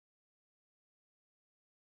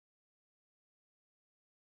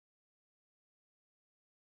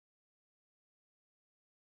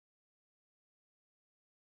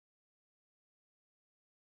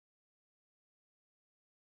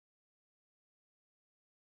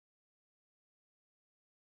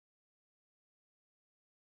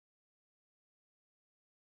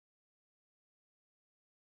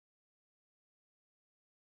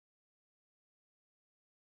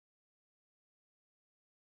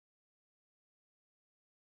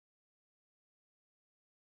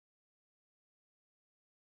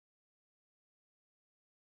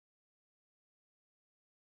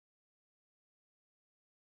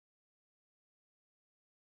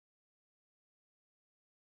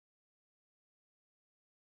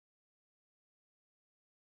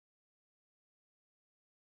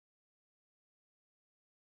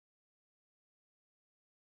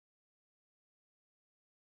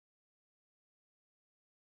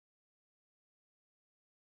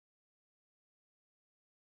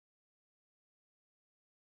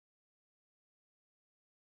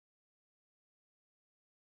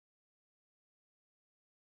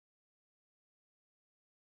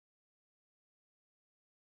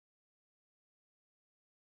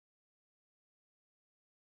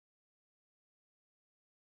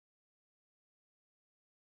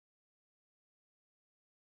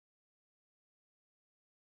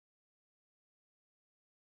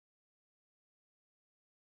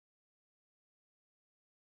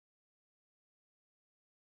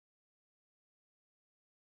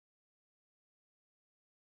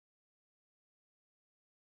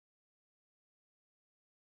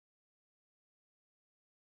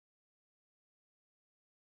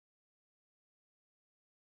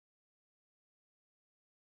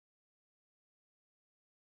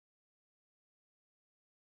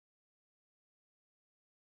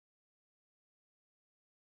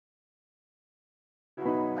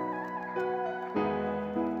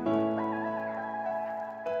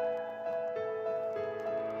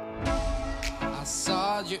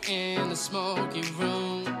you in the smoky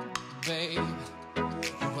room, babe.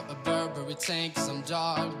 You were a Burberry tank, some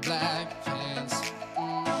dark black pants.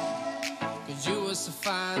 Cause you were so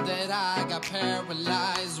fine that I got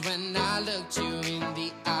paralyzed when I looked you in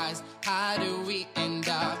the eyes. How do we end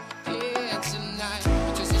up here tonight?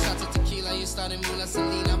 We just shots of tequila, you started Mula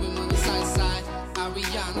Selena, we moving side to side,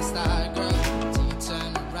 Ariana style, girl. Till you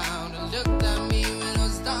turned around and looked at me with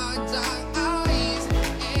those dark, dark eyes,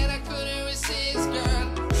 and I couldn't resist, girl.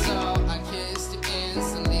 So I kissed you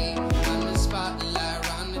instantly on the spotlight,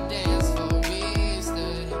 around the dance floor we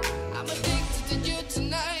stood. I'm addicted to you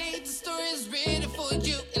tonight. The story's written for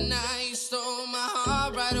you and I. You stole my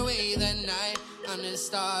heart right away that night under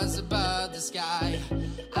stars above the sky.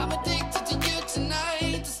 I'm addicted to you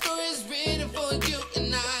tonight. The story's written for you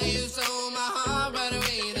and I. You stole my heart right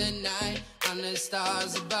away that night under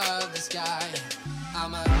stars above the sky.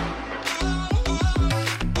 I'm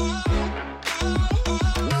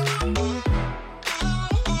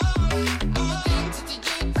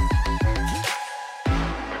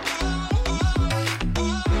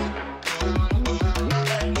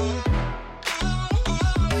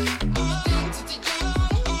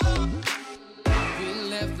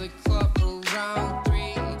the club around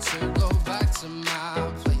 3 to go back to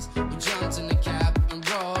my place. We jumped in the cab and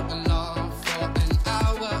rode along for an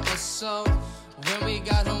hour or so. When we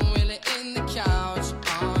got home, we lay in the couch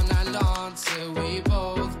all night long till we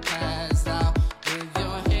both passed out with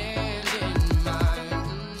your hand in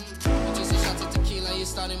mine. We just shots of tequila, you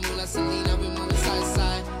started Mula Selena, we moving side to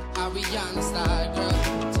side, Ariana style,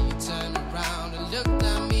 girl. Till you turned around and looked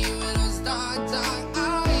at me with those dark, dark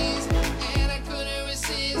eyes, and I couldn't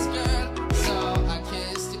resist, girl. So I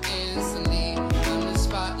kissed you instantly on the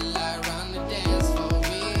spotlight, around the dance floor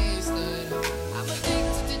we stood. I'm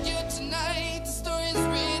addicted to you tonight. The story's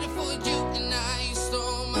written for you and I. You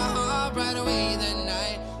stole my heart right away that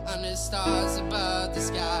night under stars above the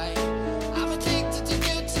sky. I'm addicted to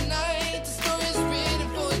you tonight. The story's written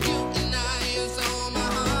for you and I. You stole my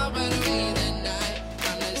heart right away that night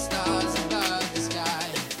under stars above the sky.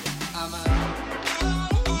 I'm a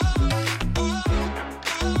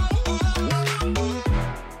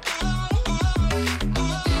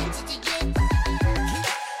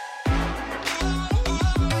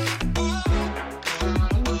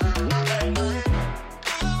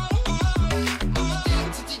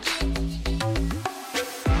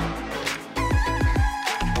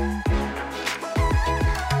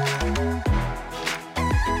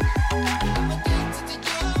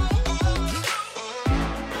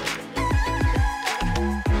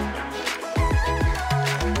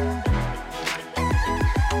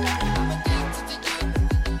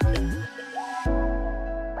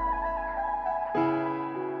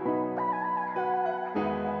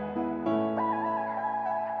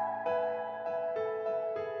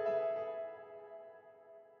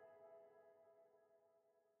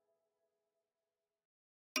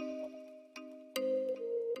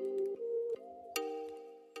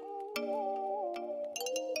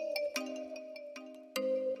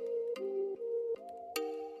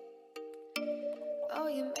oh,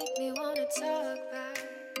 you make me wanna talk back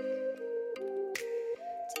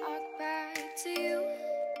to you.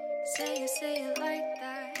 Say it like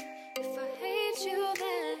that. If I hate you,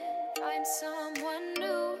 then find someone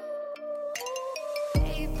new.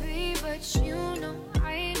 Baby, but you know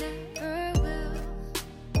I never will.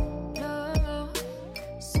 No,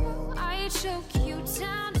 so I choke you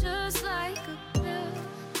down just like a pill.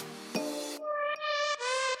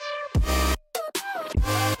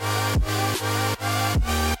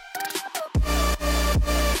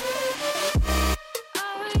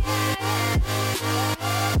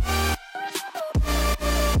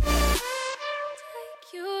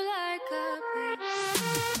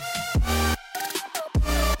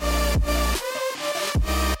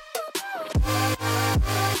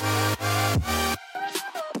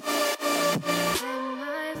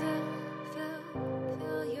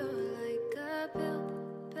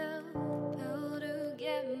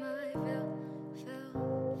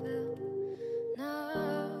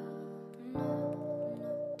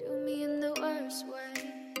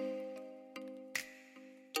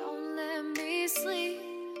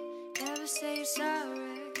 Say you're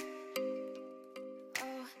sorry.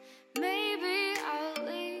 Oh, maybe I'll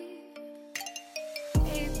leave,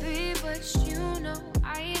 baby, but you know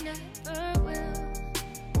I never will.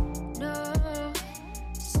 No,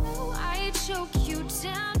 so I choke you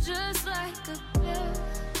down just like a pill.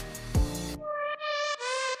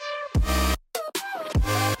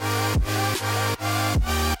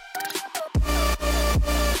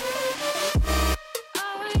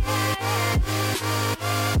 Oh yeah.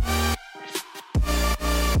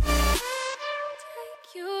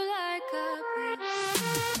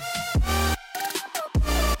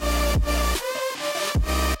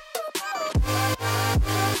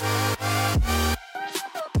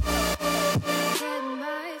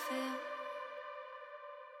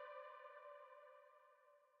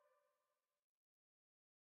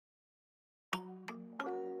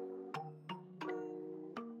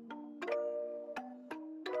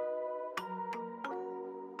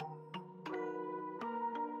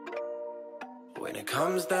 it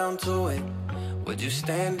comes down to it, would you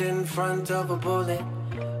stand in front of a bullet?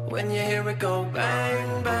 When you hear it go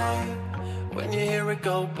bang, bang, when you hear it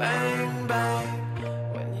go bang, bang,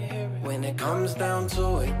 when it comes down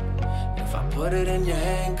to it, if I put it in your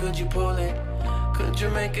hand, could you pull it? Could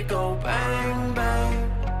you make it go bang,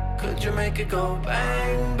 bang? Could you make it go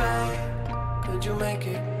bang, bang? Could you make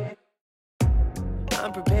it?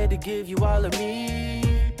 I'm prepared to give you all of me,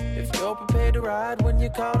 if you're prepared to ride when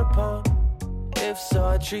you're called upon. If so,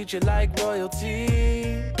 I treat you like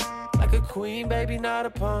royalty, like a queen, baby, not a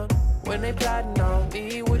pawn. When they plotting on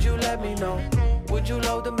me, would you let me know? Would you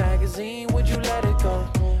load the magazine, would you let it go?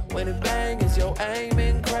 When it bang, is your aim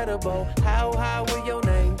incredible? How high will your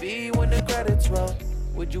name be when the credits roll?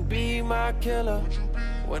 Would you be my killer?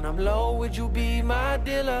 When I'm low, would you be my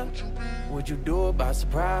dealer? Would you do it by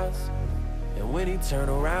surprise? And when he turn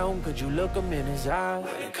around, could you look him in his eyes?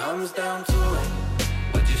 When it comes down to it,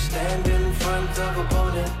 would you stand in front of a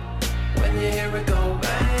bullet? When you hear it go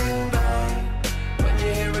bang, bang, when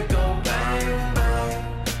you hear it go bang, bang,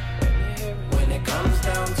 when it comes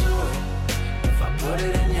down to it, if I put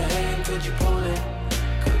it in your hand, could you pull it?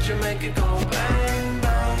 Could you make it go bang,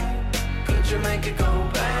 bang? Could you make it go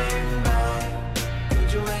bang, bang?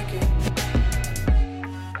 Could you make it?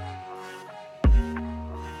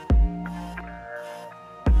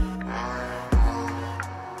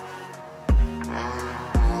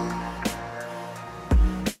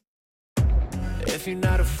 If you're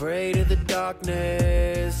not afraid of the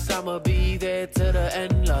darkness, I'ma be there to the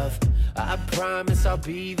end, love. I promise I'll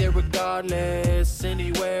be there regardless,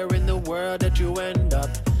 anywhere in the world that you end up.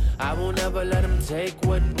 I won't ever let them take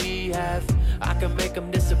what we have. I can make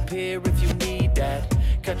them disappear if you need that.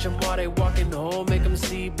 Catch them while they walking home, make them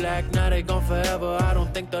see black. Now they gone forever, I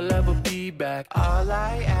don't think they'll ever be back. All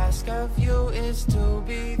I ask of you is to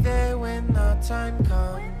be there when the time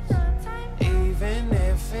comes. Even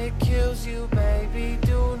if it kills you, baby,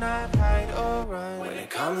 do not hide or run. When it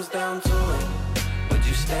comes down to it, would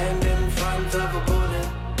you stand in front of a bullet?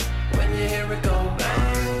 When you hear it go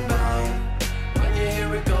bang, bang, when you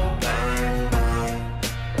hear it go bang, bang,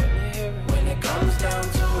 when it comes down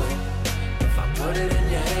to it, if I put it in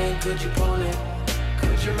your hand, could you pull it?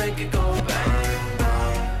 Could you make it go bang,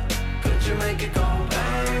 bang? Could you make it go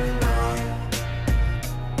bang, bang?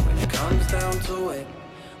 When it comes down to it,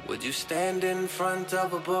 would you stand in front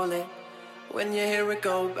of a bullet? When you hear it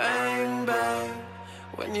go bang, bang,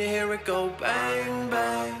 when you hear it go bang,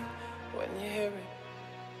 bang, when you hear it.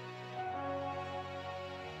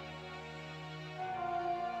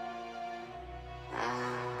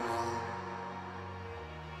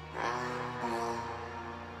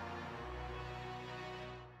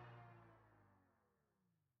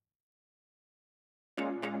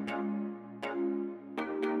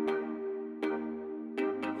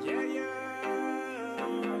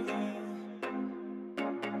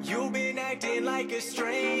 You've been acting like a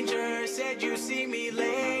stranger, said you see me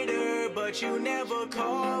later, but you never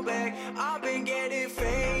call back. I've been getting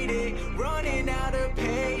faded, running out of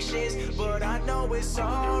patience, but I know it's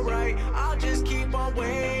alright. I'll just keep on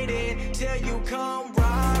waiting till you come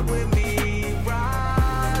ride with me,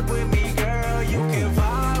 girl. You can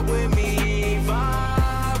vibe with me,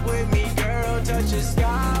 girl. Touch the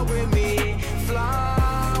sky with me,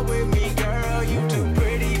 fly with me, girl. You too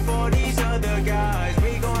pretty for these other guys.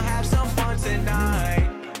 Tonight,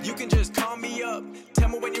 you can just call me up, tell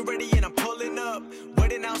me when you're ready and I'm pulling up.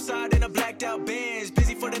 Waiting outside in a blacked out Benz,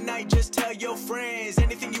 busy for the night, just tell your friends.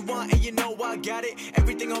 Anything you want and you know I got it.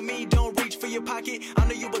 Everything on me, don't reach for your pocket. I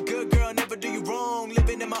know you a good girl, never do you wrong.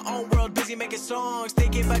 Living in my own world, busy making songs,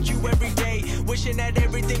 thinking about you every day, wishing that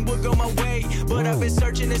everything would go my way. But I've been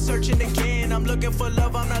searching and searching again. I'm looking for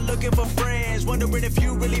love, I'm not looking for friends. Wondering if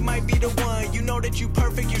you really might be the one. You know that you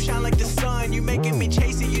perfect, you shine like the sun. You making me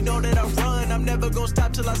chase it, you know that I run. I'm never gonna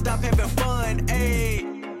stop till I stop having fun.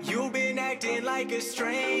 Ayy, you've been acting like a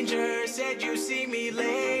stranger, said you see me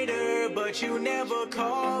later, but you never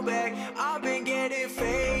call back. I've been getting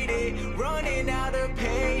faded, running out of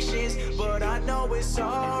patience, but I know it's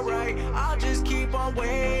alright. I'll just keep on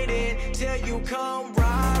waiting till you come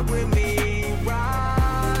ride with me,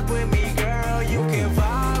 girl. You can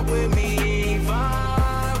vibe with me,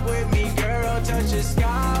 girl. Touch the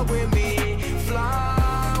sky with me,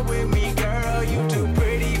 fly with me, girl. You too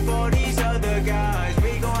pretty for these other guys.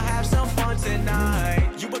 We gon' have some fun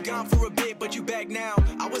tonight. You were gone for a bit, but you back now.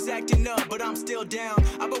 I was acting up, but I'm still down.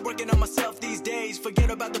 I've been working on myself these days. Forget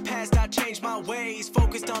about the past, I changed my ways.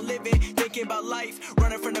 Focused on living, thinking thinking about life.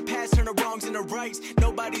 Running from the past, turn the wrongs into rights.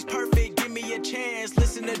 Nobody's perfect, give me a chance.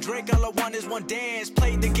 Listen to Drake, all I want is one dance.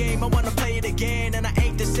 Play the game, I wanna play it again. And I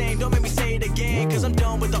ain't the same, don't make me say it again. Cause I'm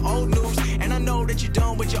done with the old news, and I know that you're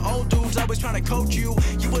done with your old dudes. Always trying to coach you.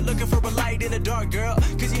 You were looking for a light in the dark, girl.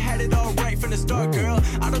 Cause you had it all right from the start, girl.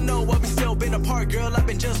 I don't know why we still been apart, girl. I've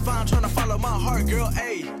been just fine trying to follow my heart, girl.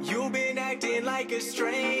 Hey, you've been acting like a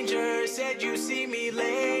stranger. Said you see me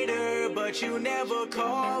later, but you never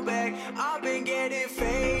call back. I've been getting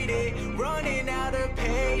faded, running out of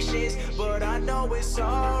patience, but I know it's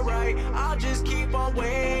alright. I'll just keep on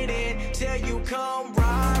waiting till you come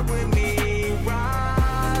ride with me,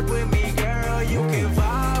 girl. You can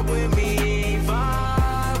vibe with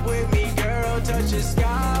me, girl. Touch the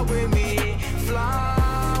sky with me,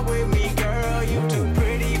 fly with me, girl. You too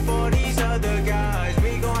pretty for these other guys.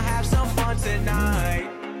 We gon' have some fun tonight.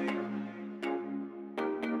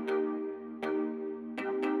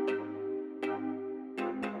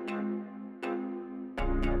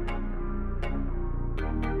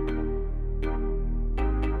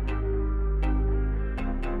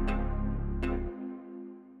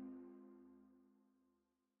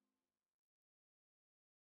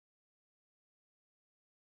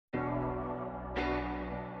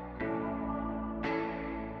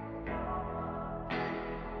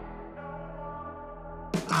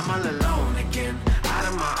 I'm all alone again, out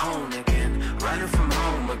of my own again, running from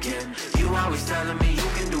home again. You always telling me you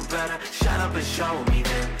can do better, shut up and show me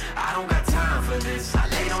then. I don't got time for this, I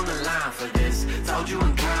laid on the line for this, told you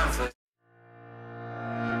I'm kind for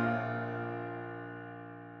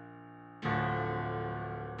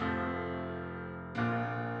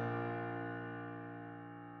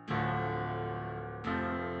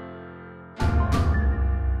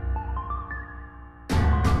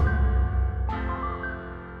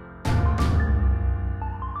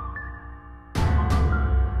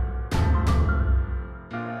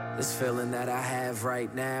This feeling that I have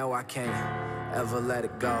right now, I can't ever let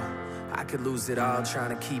it go. I could lose it all,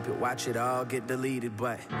 trying to keep it, watch it all get deleted,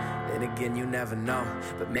 but then again, you never know.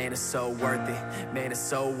 But man, it's so worth it, man, it's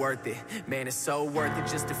so worth it, man, it's so worth it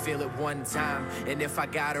just to feel it one time. And if I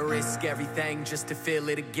gotta risk everything just to feel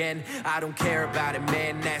it again, I don't care about it,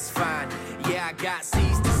 man, that's fine. Yeah, I got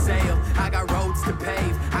seas to sail, I got roads to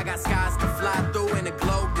pave, I got skies to fly through and a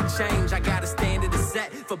globe to change. I got a standard to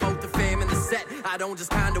set for both the fam and the set. I don't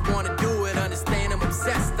just kinda wanna do it, understand I'm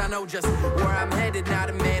obsessed. I know just where I'm headed, not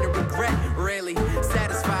a man of regret. Really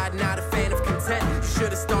satisfied, not a fan of content. You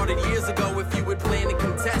should've started years ago if you would plan to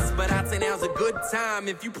contest, but I'd say now's a good time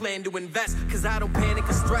if you plan to invest. Cause I don't panic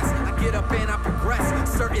or stress, I get up and I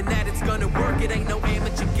progress, certain that it's gonna work, it ain't no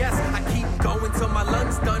amateur guess. I keep going till my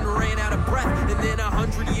lungs done ran out of breath, and then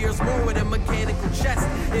 100 years more with a mechanical chest.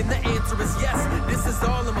 And the answer is yes, this is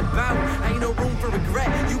all I'm about. Ain't no room for regret,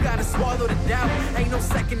 you gotta swallow the doubt. Ain't no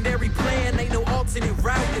secondary plan, ain't no alternate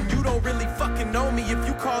route. And you don't really fucking know me if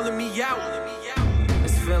you calling me out.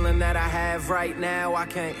 This feeling that I have right now, I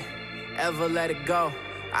can't ever let it go.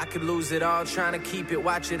 I could lose it all, trying to keep it,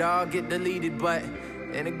 watch it all get deleted, but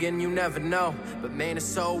then again, you never know. But man, it's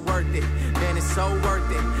so worth it, man, it's so worth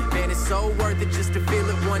it, man, it's so worth it just to feel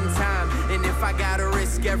it one time. And if I gotta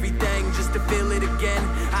risk everything just to feel it again,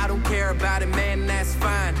 I don't care about it, man, that's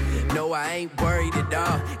fine. No, I ain't worried at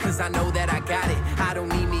all, cause I know that I got it. I don't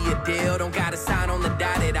need me a deal, don't gotta sign on the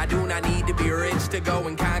dotted. I do not need to be rich to go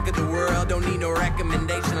and conquer the world. Don't need no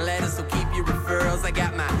recommendation letters, so keep your referrals. I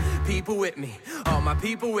got my people with me, all my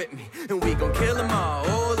people with me, and we gon' kill them all.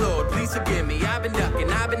 Oh Lord, please forgive me, I've been ducking,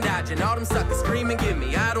 I've been dodging, all them suckers screaming, give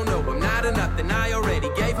me. I don't know, I'm not a nothing, I already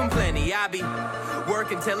gave them plenty. I be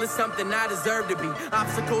working till it's something I deserve to be.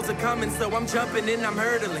 Obstacles are coming, so I'm jumping in, I'm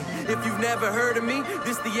hurdling. If you've never heard of me,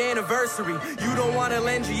 this the anniversary. You don't wanna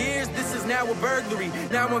lend your ears, this is now a burglary.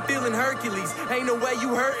 Now I'm feeling Hercules, ain't no way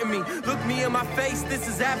you hurting me. Look me in my face, this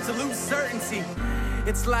is absolute certainty.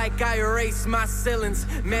 It's like I erase my ceilings.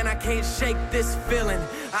 Man, I can't shake this feeling,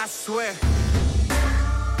 I swear.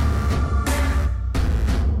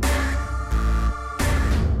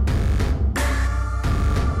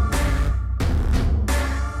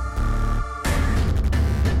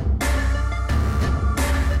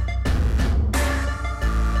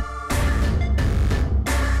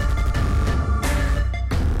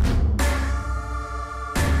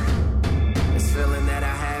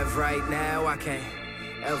 Right now, I can't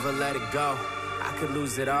ever let it go. I could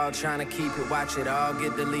lose it all, trying to keep it, watch it all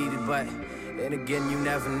get deleted, but then again, you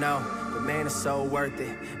never know. But man, it's so worth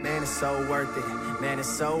it, man, it's so worth it, man, it's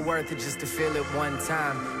so worth it just to feel it one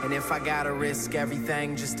time. And if I gotta risk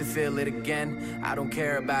everything just to feel it again, I don't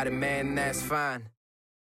care about it, man, that's fine.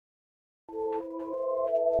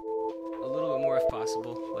 A little bit more if possible.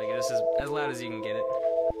 possible. Like, just as loud as you can get it.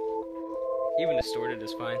 Even distorted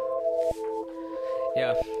is fine.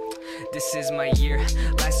 Yeah. This is my year.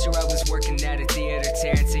 Last year I was working at a theater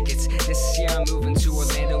tearing tickets. This year I'm moving to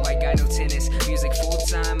Orlando, I got no tennis. Music full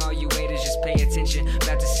time, all you haters just pay attention.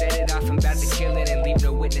 About to set it off, I'm about to kill it and leave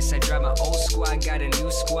no witness. I drive my old squad, got a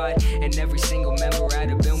new squad. And every single member I'd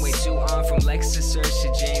have been way too on. From Lexus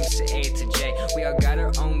to James to A to J. We all got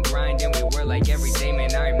our own grind and we were like every day,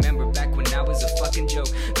 man. I remember back when I was a fucking joke.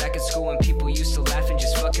 Back in school when people used to laugh and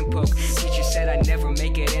just fucking poke. Teacher said I'd never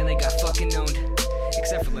make it and they got fucking owned.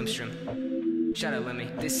 Except for Limstrom. Shout out Lemmy.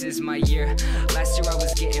 This is my year. Last year I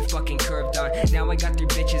was getting fucking curved on. Now I got 3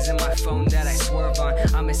 bitches in my phone that I swerve on.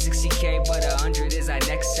 I'm at 60K, but 100 is our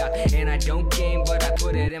next stop. And I don't game, but I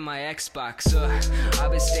put it in my Xbox.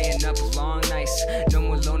 I've been staying up long nights. No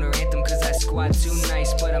more loner anthem, cause that squad too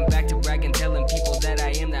nice. But I'm back to bragging, telling people that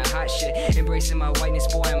I am that hot shit. Embracing my whiteness,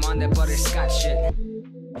 boy, I'm on that butterscotch shit.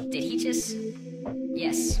 Did he just...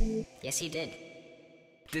 Yes. Yes, he did.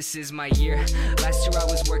 This is my year. Last year I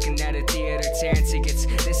was working at a theater tearing tickets.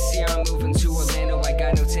 This year I'm moving to Orlando, I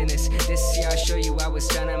got no tennis. This year I'll show you I was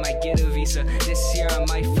done, I might get a visa. This year I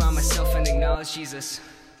might find myself and acknowledge Jesus.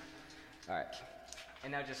 Alright.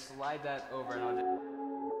 And now just slide that over and I'll just...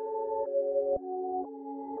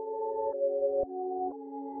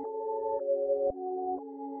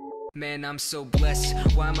 Man, I'm so blessed.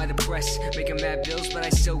 Why am I depressed? Making mad bills, but I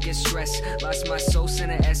still get stressed. Lost my soul,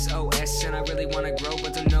 sent a SOS. And I really wanna grow,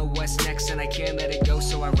 but don't know what's next. And I can't let it go,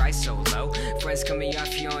 so I rise so low. Friends cut me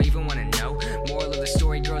off, you don't even wanna know. Moral of the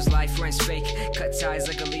story, girls lie, friends fake. Cut ties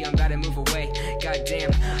like a Lee, I'm about to move away.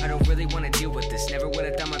 Goddamn, I don't really wanna deal with this. Never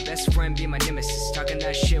would've thought my best friend be my nemesis. Talking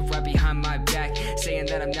that shit right behind my back. Saying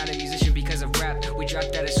that I'm not a musician because of rap. We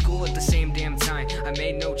dropped out of school at the same damn time. I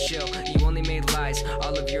made no chill, you only made lies.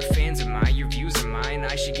 All of your fans are mine, your views are mine.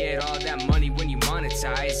 I should get all that money when you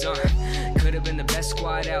monetize. Could have been the best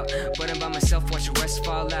squad out, but I'm by myself, watch the rest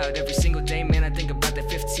fall out. Every single day, man, I think about the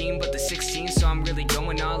 15, but the 16, so I'm really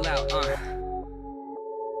going all out.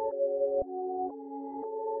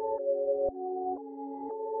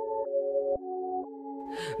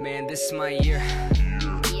 Man, this is my year.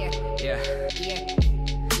 Yeah.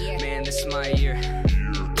 Man, this is my year.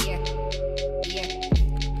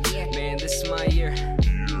 Man, this is my year.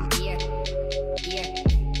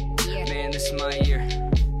 Man, this is my year.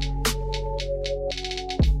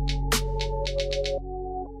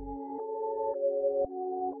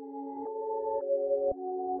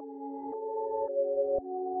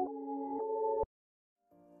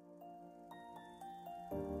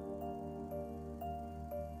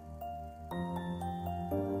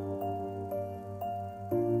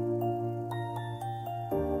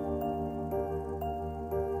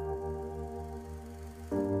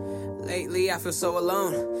 Lately I feel so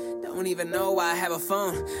alone, don't even know why I have a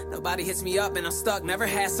phone. Nobody hits me up and I'm stuck, never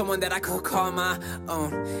had someone that I could call my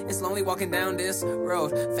own. It's lonely walking down this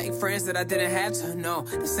road, fake friends that I didn't have to know.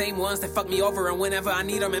 The same ones that fuck me over, and whenever I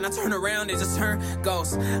need them and I turn around, they just turn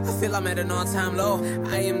ghosts. I feel I'm at an all-time low,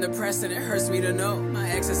 I am depressed and it hurts me to know. My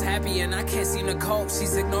ex is happy and I can't seem to cope.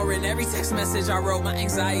 She's ignoring every text message I wrote. My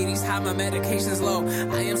anxiety's high, my medication's low.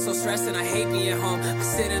 I am so stressed and I hate being home. I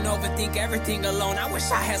sit and overthink everything alone. I wish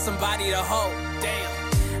I had somebody to hold.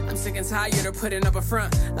 Damn, I'm sick and tired of putting up a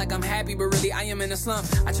front like I'm happy, but really I am in a slump.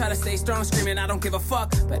 I try to stay strong, screaming I don't give a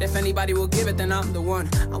fuck, but if anybody will give it, then I'm the one.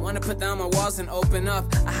 I wanna put down my walls and open up.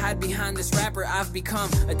 I hide behind this rapper I've become,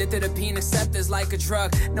 addicted to being accepted like a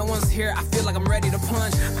drug. No one's here, I feel like I'm ready to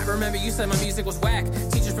plunge. I remember you said my music was whack.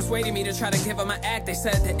 Teachers persuaded me to try to give up my act. They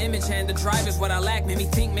said the image and the drive is what I lack. Made me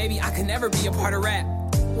think maybe I could never be a part of rap.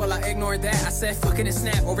 Well, I ignored that, I said fuck it and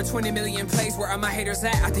snap. Over 20 million plays, where are my haters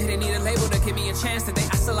at? I didn't need a label to give me a chance. Today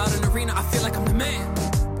I sell out an arena, I feel like I'm the man.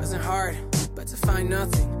 Wasn't hard, but to find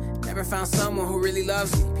nothing. Never found someone who really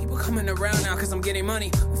loves me. People coming around now cause I'm getting money.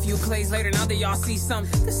 A few plays later, now they all see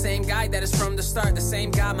something. The same guy that is from the start. The same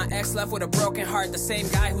guy my ex left with a broken heart. The same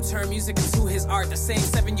guy who turned music into his art. The same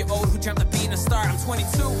 7-year-old who dreamt of being a star. I'm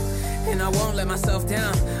 22, and I won't let myself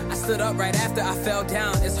down. I stood up right after I fell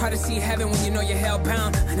down. It's hard to see heaven when you know you're held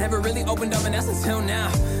bound. I never really opened up, and that's until now.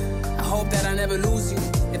 I hope that I never lose you.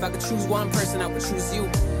 If I could choose one person, I would choose you.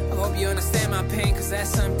 I hope you understand my pain, cause that's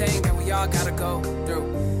something that we all gotta go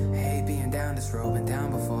through. Down this road, been down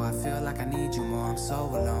before. I feel like I need you more. I'm so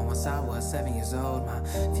alone. Once I was 7 years old, my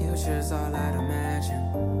future's all I'd imagine.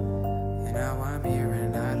 And now I'm here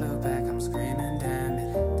and I look back, I'm screaming, damn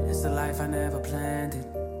it. This the life I never planned it.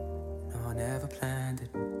 No, I never planned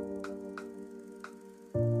it.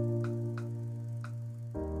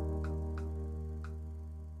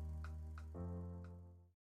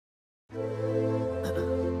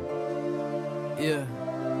 Yeah.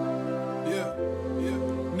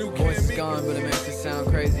 gone, but it makes it sound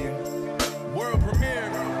crazier. World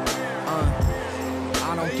premiere.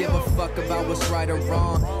 I don't give a fuck about what's right or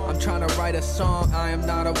wrong. I'm trying to write a song. I am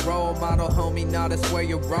not a role model, homie. Nah, that's where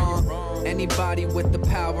you're wrong. Anybody with the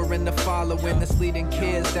power and the following that's leading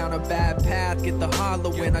kids down a bad path, get the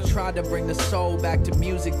hollowing. I tried to bring the soul back to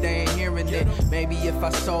music, they ain't hearing it. Maybe if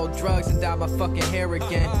I sold drugs and dyed my fucking hair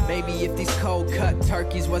again. Maybe if these cold cut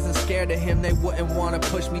turkeys wasn't scared of him, they wouldn't want to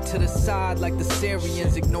push me to the side like the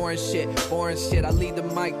Syrians. Ignoring shit, boring shit. I leave the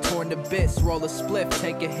mic torn to bits, roll a spliff,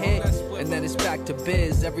 take a hit, and then it's back to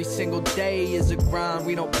biz. Every single day is a grind.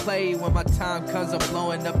 We don't play. When my time comes, I'm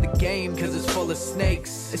blowing up the game, cause it's full of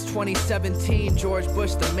snakes. It's 2017, George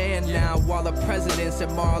Bush the man now, while the president's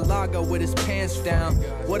at Mar-a-Lago with his pants down.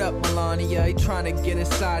 What up, Melania? He trying to get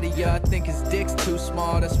inside of ya. I think his dick's too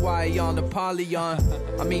small, that's why he on Napoleon.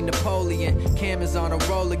 I mean Napoleon. Cam is on a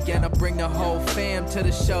roll again. I bring the whole fam to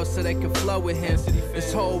the show so they can flow with him.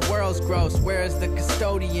 This whole world's gross. Where is the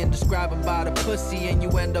custodian? Describe him by the pussy and you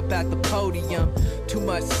end up at the podium. Too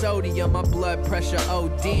much sodium, my blood pressure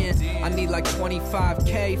ODing. I need like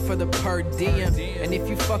 25K for the per diem. And if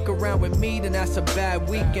you fuck around with me, then that's a bad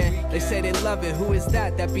weekend. They say they love it, who is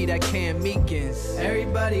that? That be that Cam Meekins.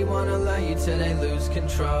 Everybody wanna love you till they lose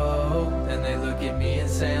control. And they look at me and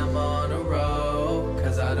say I'm on a roll.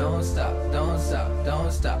 Cause I don't stop, don't stop,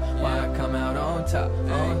 don't stop. Why I come out on top,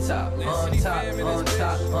 on top, on top, on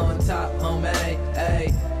top, on top, homie,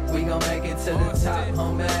 hey. We gon' make it to the top,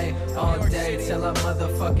 homie. All day till I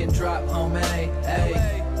motherfucking drop, homie.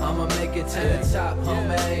 Hey, I'ma make it to the top,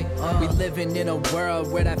 homie. We living in a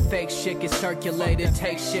world where that fake shit gets circulated.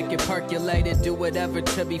 Take shit, get percolated. Do whatever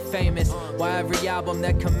to be famous. Why every album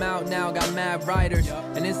that come out now got mad writers.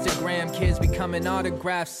 And Instagram kids becoming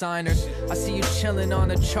autograph signers. I see you chilling on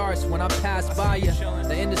the charts when I pass by you.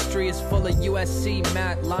 The industry is full of USC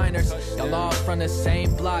Matt liners. Y'all all from the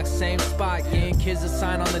same block, same spot. Getting kids to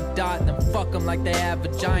sign on the dot and then fuck them like they have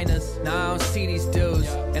vaginas. Now I don't see these dudes,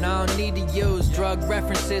 and I don't need to use drug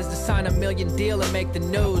references to sign a million deal and make the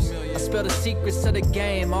news. I spill the secrets of the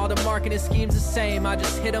game, all the marketing schemes the same. I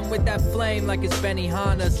just hit them with that flame like it's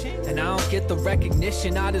Benihana's. And I don't get the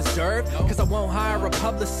recognition I deserve, cause I won't hire a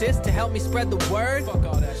publicist to help me spread the word.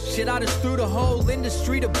 Shit, I just threw the whole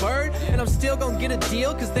industry to bird, and I'm still gonna get a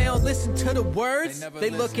deal cause they don't listen to the words. They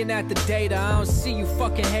looking at the data, I don't see you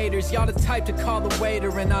fucking haters. Y'all the type to call the waiter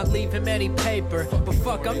and not leave him any paper. But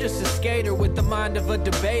fuck, I'm just a skater with the mind of a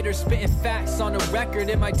debater, spitting facts on the record.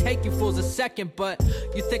 It might take you fools a second, but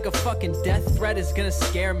you think a fucking death threat is gonna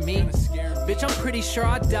scare me? Bitch, I'm pretty sure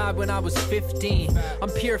I died when I was 15. I'm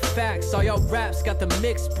pure facts, all y'all raps got the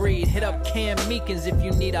mixed breed. Hit up Cam Meekins if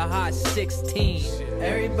you need a hot 16.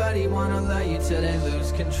 Everybody wanna love you till they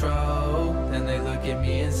lose control. Then they look at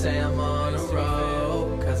me and say I'm on a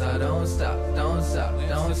roll. Cause I don't stop, don't stop,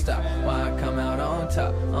 don't stop. Why I come out on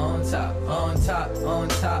top, on top, on top, on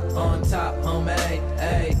top, on top, homie,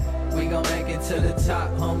 hey. We gon' make it to the top,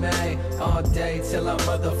 homie. All day till I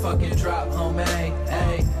motherfucking drop, homie,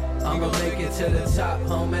 hey. I'm gon' make it to the top,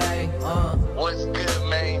 homie. What's good,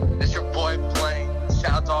 man? It's your boy Blaine.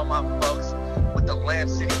 Shout out to all my folks with the Lamb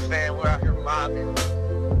City fan. We're out here mobbing.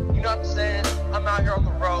 You know what I'm saying? I'm out here on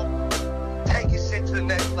the road, taking shit to the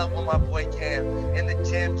next level, my boy Cam. In the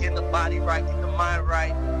gym, getting the body right, getting the mind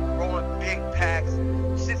right, rolling big packs.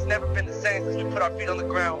 Shit's never been the same since we put our feet on the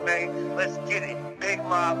ground, man. Let's get it. Big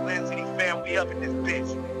mob, Lamb City fan, we up in this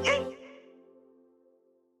bitch. Yeah.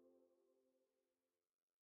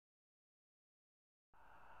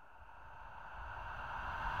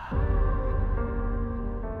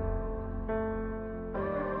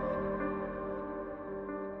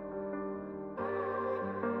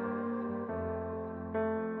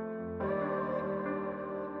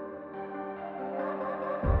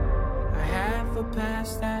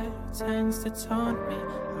 Past that tends to taunt me.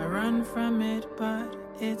 I run from it, but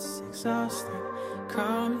it's exhausting.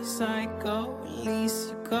 Call me psycho, at least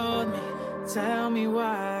you called me. Tell me,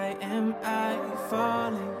 why am I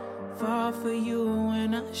falling? Fall for you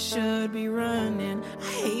when I should be running. I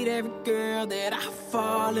hate every girl that I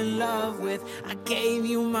fall in love with. I gave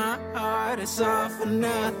you my heart, it's all for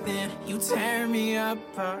nothing. You tear me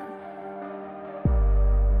apart.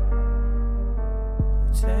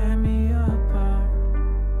 You tear me apart.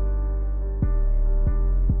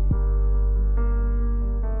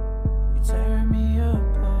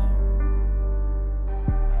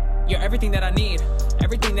 You're everything that I need.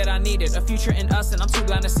 Everything that I needed, a future in us, and I'm too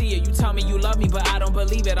glad to see it. You tell me you love me, but I don't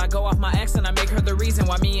believe it. I go off my ex and I make her the reason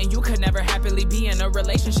why me and you could never happily be in a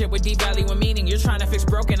relationship with deep value and meaning. You're trying to fix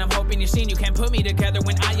broken, I'm hoping you're seeing you can't put me together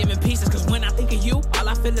when I am in pieces. Cause when I think of you, all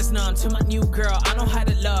I feel is numb. To my new girl, I know how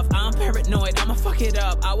to love. I'm paranoid, I'ma fuck it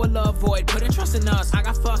up. I would love void, putting trust in us. I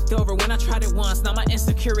got fucked over when I tried it once. Now my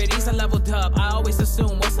insecurities are leveled up. I always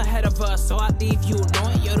assume what's ahead of us, so I leave you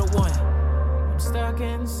knowing you're the one. I'm stuck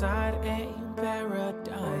inside a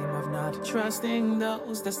paradigm of not trusting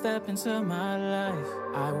those that step into my life.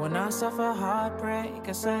 I will not suffer heartbreak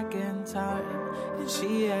a second time. And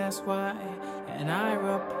she asks why, and I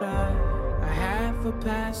reply, I have a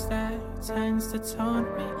past that tends to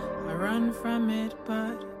taunt me. I run from it,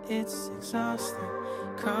 but it's exhausting.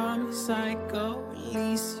 Call me psycho, at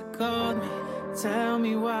least you called me. Tell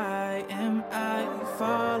me why am I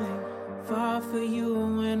falling? Fall for you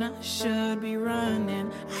when I should be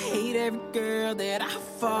running. I hate every girl that I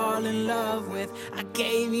fall in love with. I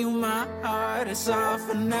gave you my heart, it's all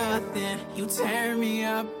for nothing. You tear me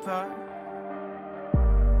apart.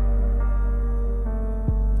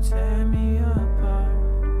 Tear me apart.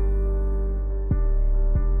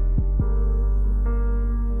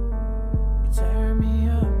 You tear me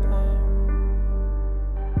apart.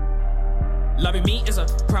 Loving me is a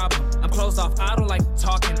problem. I'm closed off, I don't like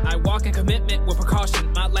talking. I walk in commitment with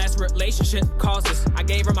precaution. My last relationship caused this. I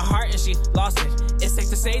gave her my heart and she lost it. It's safe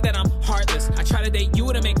to say that I'm heartless. I try to date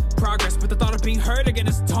you to make progress, but the thought of being hurt again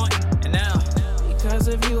is taunting. And now, because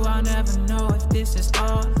of you, I'll never know if this is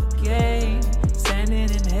all a game. Standing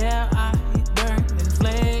in hell, I burn in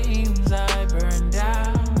flames. I burn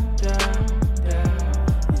down, down,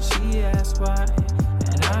 down. And she asks why,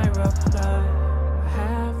 and I reply, I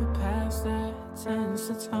have a past that tends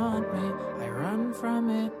to taunt me. I run from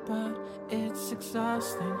it, but it's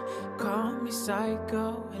exhausting. Call me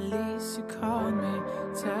psycho, at least you called me.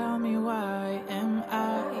 Tell me why am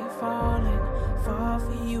I falling? Fall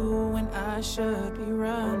for you when I should be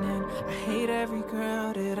running. I hate every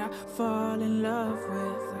girl that I fall in love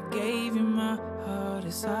with. I gave you my heart,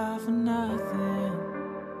 it's all for nothing.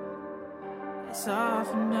 It's all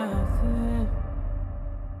for nothing.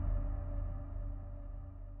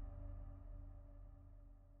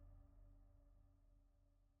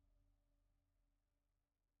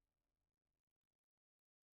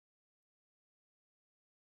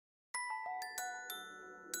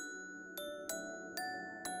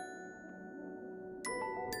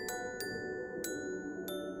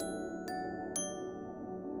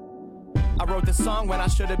 I wrote the song when I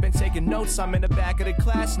should have been taking notes. I'm in the back of the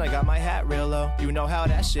class and I got my hat real low. You know how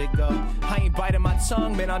that shit go. I ain't biting my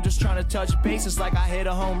tongue, man, I'm just trying to touch bases like I hit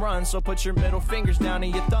a home run. So put your middle fingers down in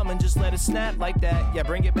your thumb and just let it snap like that. Yeah,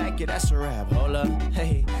 bring it back, yeah, that's a wrap. Hold up,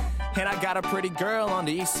 hey. And I got a pretty girl on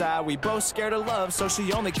the east side. We both scared of love, so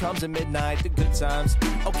she only comes at midnight. The good times.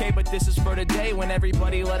 Okay, but this is for the day when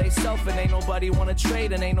everybody let theyself and ain't nobody wanna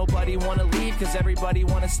trade and ain't nobody wanna leave, cause everybody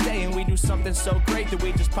wanna stay. And we do something so great that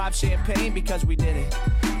we just pop champagne because we did it.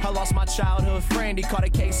 I lost my childhood friend, he caught a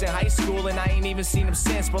case in high school and I ain't even seen him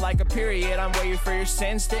since. But like a period, I'm waiting for your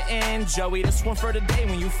sins to end. Joey, this one for the day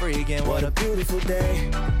when you free again. What a beautiful day,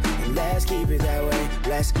 and let's keep it that way.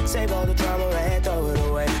 Let's save all the drama and throw it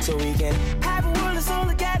away, so we can have a world that's all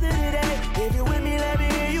together today. If you're with me, let me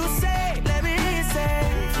hear you say, let me hear you say,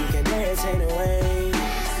 if you can dance anyway,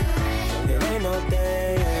 it ain't no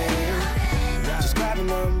thing. Just grab an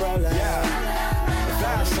umbrella, and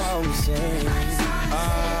find a song to sing.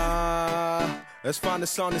 Let's find a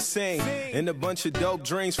song to sing, and a bunch of dope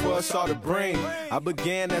dreams for us all to bring. I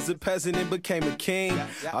began as a peasant and became a king.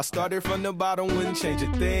 I started from the bottom, wouldn't change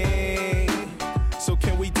a thing. So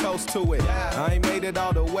can we toast to it? I ain't made it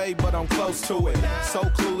all the way, but I'm close to it. So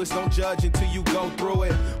clueless, don't judge until you go through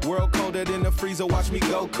it. World colder than the freezer, watch me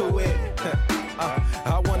go cool it.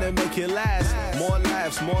 I wanna make it last. More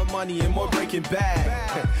laughs, more money, and more Breaking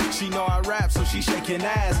Bad. She know I rap, so she shaking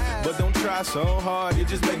ass. But don't try so hard, it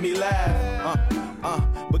just make me laugh.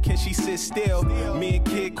 But can she sit still? Me and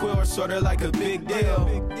Kid Quill are sorta like a big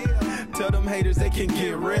deal. Tell them haters they can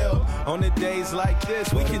get real. On the days like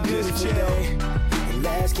this, we can just chill. And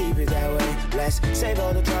let's keep it that way. Let's save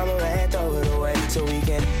all the drama and throw it away, so we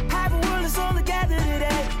can have a world that's all together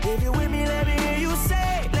today. If you're with me, let me hear you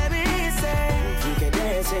say, let me hear you say, if you can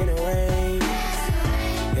dance anyway,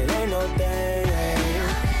 it ain't no thing.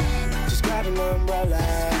 Just grab an umbrella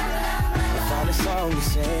and find a song to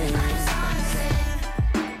sing.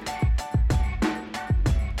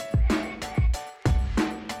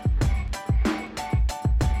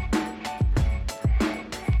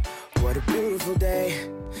 What a beautiful day,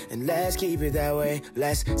 And let's keep it that way.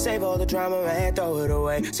 Let's save all the drama and throw it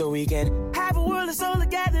away, so we can have a world that's all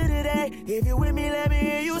together today. If you're with me, let me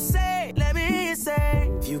hear you say, let me hear you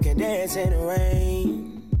say, if you can dance in the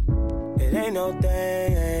rain, it ain't no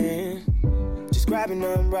thing. Just grab an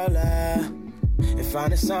umbrella and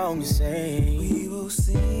find a song to sing. We will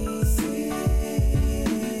sing. We will sing.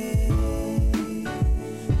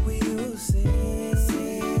 We will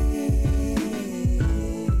sing.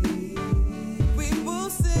 We will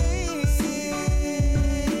sing.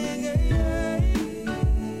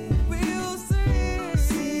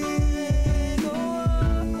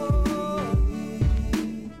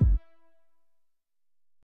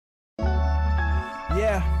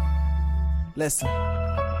 Yeah, listen.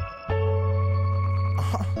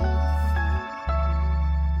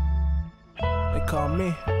 They call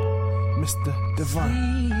me Mr.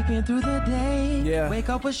 Divine. Sleeping through the day, yeah. Wake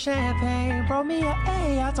up with champagne, brought me an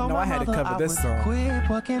A. I told my I had to mother cover I this would song. quit.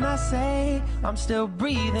 What can I say? I'm still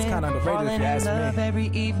breathing. It's kinda underrated falling if you in ask love me. every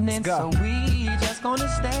evening, so we just gonna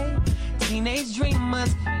stay. Teenage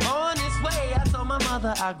dreamers on this way. I told my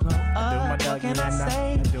mother I grow up. What can I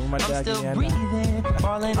say? I'm still breathing,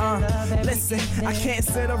 falling in love every listen, evening. I can't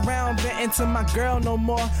sit around venting to my girl no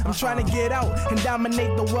more. I'm trying to get out and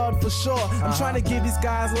dominate the world for sure. I'm trying to give these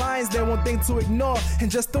guys lines they won't think to ignore. And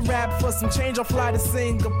just to rap for some change, I'll fly to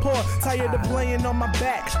Singapore. Tired of laying on my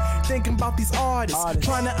back, thinking about these artists.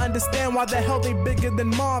 Trying to understand why the hell they bigger than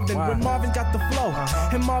Marvin. When Marvin got the flow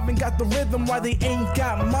and Marvin got the rhythm, why they ain't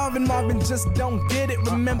got Marvin. Marvin just don't get it.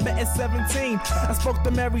 Remember at 17, I spoke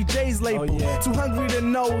to Mary J's label. Too hungry to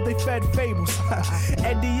know they fed fables.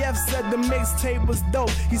 Eddie F said the mixtape was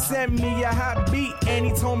dope. He sent me a hot beat and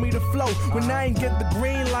he told me to flow. When I ain't get the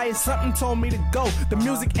green light, something told me to go. The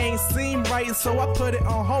music ain't seem right, so I put it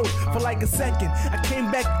on hold for like a second. I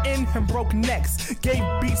came back in and broke necks. Gave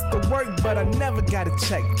beats to work, but I never got a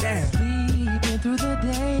check. Damn. Sleeping through the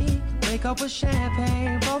day, wake up with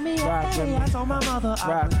champagne, brought me a A. I told my mother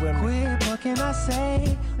I would quit. What can I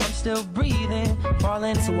say? I'm still breathing,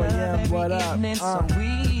 falling in love every evening, so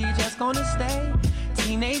we just gonna stay.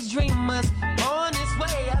 Teenage dreamers on this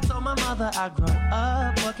way. I told my mother I grow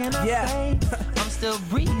up. What can I say? I'm still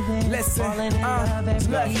breathing, listen, falling in love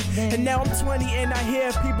every evening. And now I'm 20 and I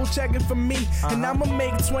hear people checking for me. And I'ma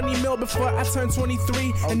make 20 mil before I turn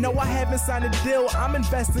 23. And no, I haven't signed a deal, I'm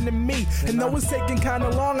investing in me. And though it's taking kinda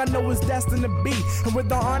long, I know it's destined to be. And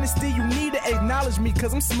with all honesty, you need to acknowledge me,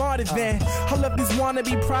 cause I'm smarter than all of these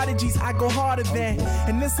wannabe prodigies, I go harder than.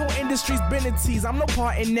 And this whole industry's been a tease, I'm no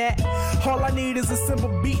part in that. All I need is a simple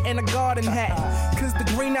beat and a garden hat. Cause the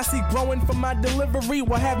green I see growing from my delivery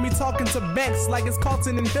will have me talking to banks like it's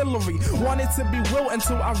Carlton and Hillary. Wanted to be Will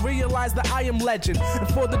until I realized that I am legend. And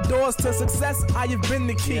for the doors to success, I have been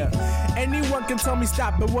the key. Anyone can tell me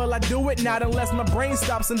stop, but will I do it? Not unless my brain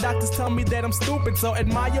stops and doctors tell me that I'm stupid. So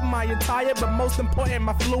admire my attire, but most important,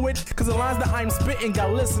 my fluid. Cause the lines that I'm spitting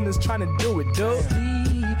got listeners trying to do it, dude.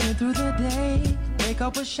 Sleeping through the day, wake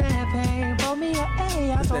up with champagne, brought me a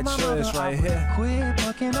A. I told my mother I would quit.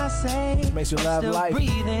 What can I say? Makes you I'm love still life.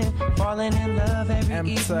 breathing, falling in love every M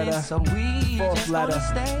to evening, the so we fourth just letter.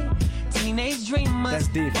 gonna stay. Teenage dreamers That's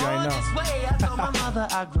deep, you on ain't know. this way. I told my mother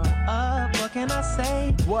I grow up. What can I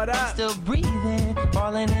say? What up? I'm still breathing,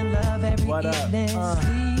 falling in love every What up? evening.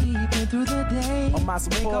 Sleeping through the day. All my Wake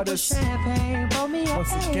up with supporters. champagne, brought me a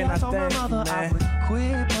Once A. again, I told my thank you, mother I man. would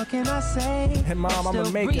quit. What can I say? And Mom, I'm I'ma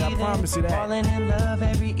still make it, I breathing, promise you that. Falling in love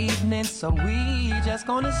every evening, so we just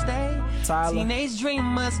gonna stay. Tyler, Teenage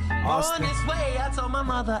dreamers Austin, on this way. I told my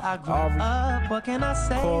mother I grew Aubrey, up. What can I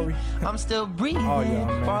say? Corey. I'm still breathing, All y'all,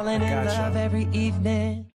 man. falling I in got love y'all. every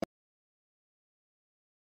evening.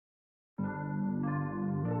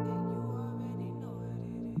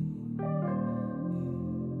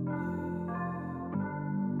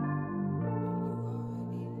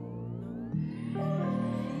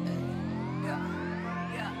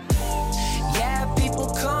 Yeah, people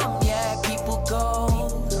come, yeah, people go.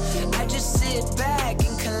 I just sit back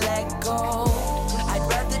and collect gold. I'd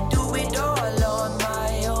rather do it all on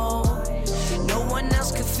my own. No one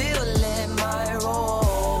else could feel it, my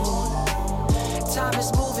role. Time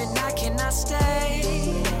is moving, I cannot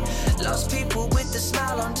stay. Lost people with a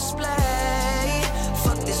smile on display.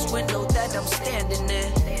 Fuck this window that I'm standing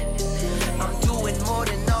in. I'm doing more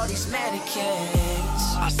than all these mannequins.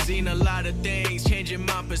 I seen a lot of things changing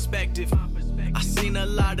my perspective. I seen a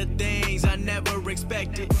lot of things I never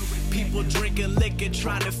expected. People drinking liquor,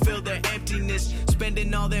 trying to fill their emptiness.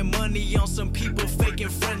 Spending all their money on some people faking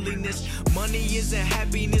friendliness. Money isn't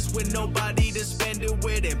happiness with nobody to spend it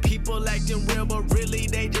with. And people acting real, but really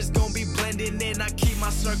they just gon' be blending in. I keep my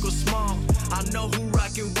circle circle small. I know who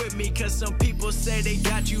rockin' with me, cause some people say they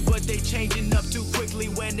got you, but they changing up too quickly.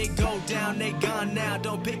 When they go down, they gone now.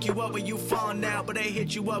 Don't pick you up when you fall now, but they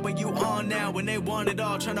hit you up when you on now. When they want it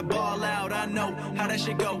all, tryna ball out. I know how that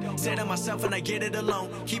shit go. Say to myself and I get it alone.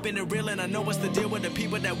 Keeping it real and I know what's the deal with the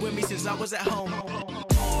people that with me since I was at home.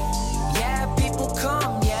 Yeah, people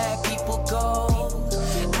come, yeah, people go.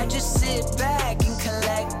 I just sit back and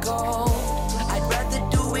collect gold. I'd rather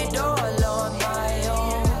do it all on my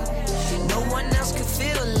own. No one else could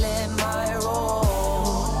fill in my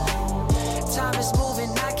role. Time is moving,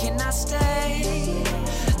 I cannot stay.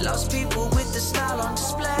 Lost people with the style on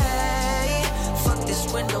display. Fuck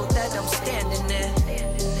this window that I'm standing in.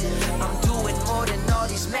 I'm doing more than all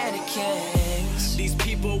these mannequins. These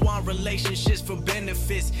people want relationships for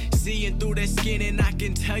benefits. Seeing through their skin and I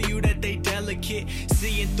can tell you that they delicate.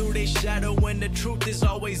 Seeing through their shadow when the truth is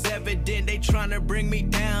always evident. They tryna bring me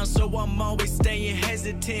down, so I'm always staying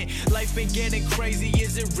hesitant. Life been getting crazy,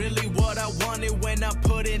 is it really what I wanted? When I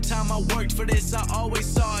put in time, I worked for this, I always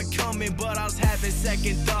saw it coming. But I was having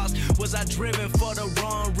second thoughts, was I driven for the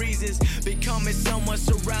wrong reasons? Becoming someone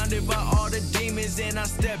surrounded by all the demons. And I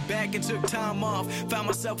stepped back and took time off. Found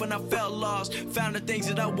myself when I felt lost. Found the things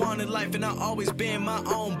that I want in life, and I always been my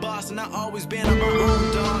own boss. And I always been on my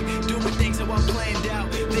own dog, doing things that I planned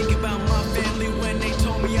out. Think about my family when they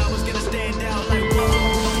told me I was gonna stand out. Like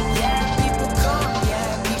whoa. Yeah, people come,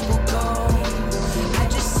 yeah, people go. I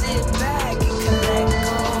just sit back and collect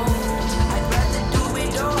gold. I'd rather do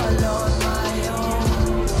it all on my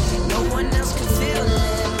own. No one else can fill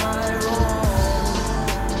in my role.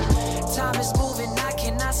 Time is moving, I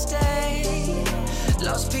cannot stay.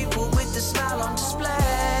 Lost people with the smile on display.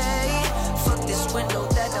 Fuck this window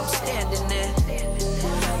that I'm standing in.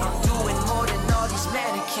 I'm doing more than all these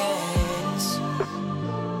mannequins.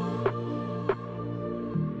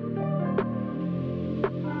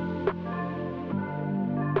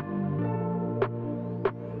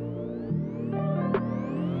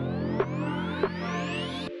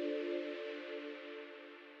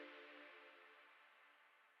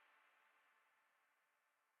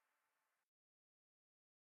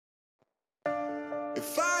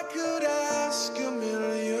 If I could ask a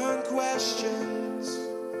million questions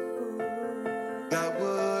that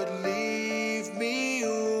would leave me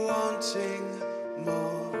wanting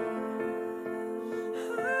more.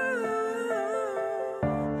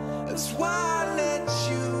 That's why I let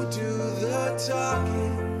you do the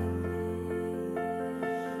talking.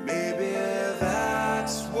 Maybe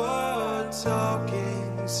that's what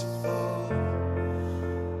talking's for.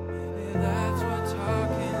 Maybe that's what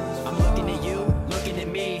talking's for. I'm looking at you, looking at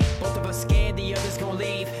me. Both of us scared the other's gonna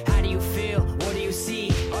leave. How do you feel? What do you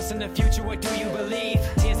see? Us in the future, what do you believe?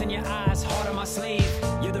 Tears in your eyes, heart on my sleeve.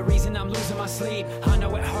 You're the reason I'm losing my sleep. I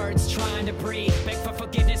know it hurts trying to breathe. Beg for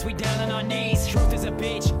forgiveness, we down on our knees. Truth is a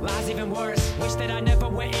bitch, lies even worse. Wish that I never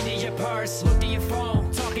went into your purse. Looked at your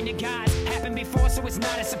phone, talking to guys. Happened before, so it's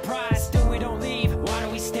not a surprise. Still we don't leave, why do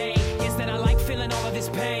we stay? Guess that I like feeling all of this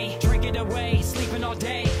pain. Drink it away, sleeping all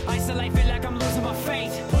day. Isolate, feel like I'm losing my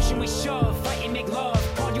faith. Pushing, we shove, fighting, make love.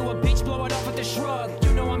 Called you a bitch, blow it off with a shrug.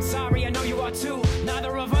 You know I'm sorry, I know you are too.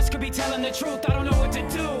 Neither of us could be telling the truth. I don't know what to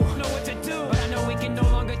do, but I know we can no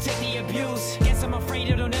longer take the abuse. Guess I'm afraid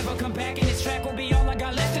it'll never come back, and this track will be all I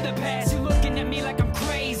got left of the past. You looking at me like I'm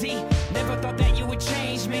crazy. Never thought that you would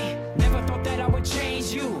change me. Never thought that I would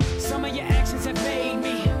change you. Some of your actions have made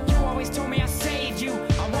me. You always told me I saved you.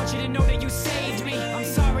 I want you to know that you saved me. I'm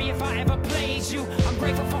sorry if I ever played you. I'm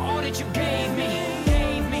grateful for all that you gave me.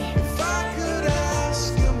 If I could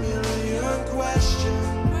ask a million questions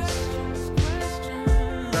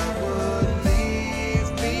that would leave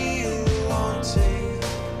me wanting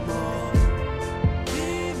more.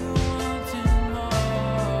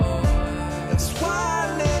 That's why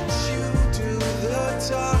I let you do the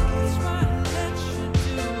talking.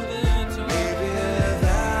 Maybe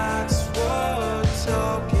that's what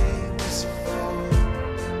talking's for.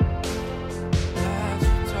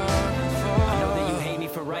 I know that you hate me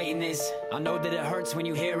for writing this. I know that it hurts when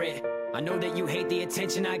you hear it. I know that you hate the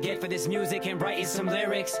attention I get for this music and writing some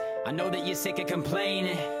lyrics. I know that you're sick of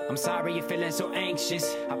complaining. I'm sorry you're feeling so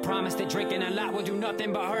anxious. I promise that drinking a lot will do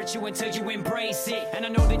nothing but hurt you until you embrace it. And I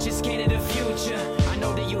know that you're scared of the future. I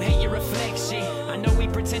know that you hate your reflection. I know we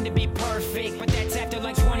pretend to be perfect, but that's after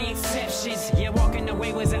like 20 exceptions. Yeah, walking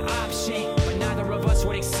away was an option, but neither of us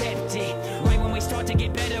would accept it. Right when we start to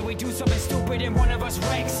get better, we do something stupid and one of us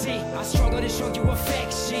wrecks it. I struggle to show you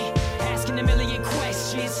affection, asking a million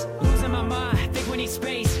questions, losing my mind, think we need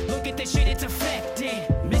space. Look at the shit, it's affected.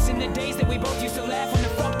 Missing the days that we both used to laugh. When the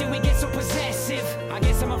fuck did we get so possessive? I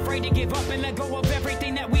guess I'm afraid to give up and let go of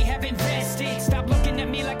everything that we have invested. Stop looking at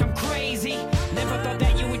me like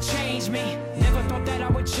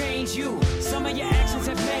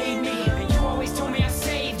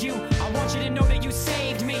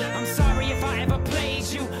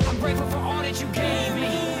grateful for all that you gave me.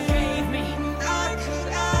 I could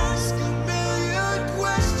ask a million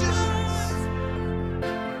questions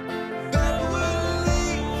that would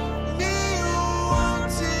leave me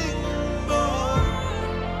wanting more.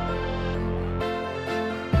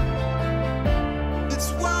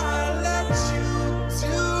 That's why I let you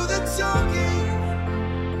do the talking.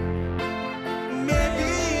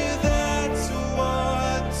 Maybe that's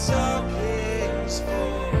what talking's for.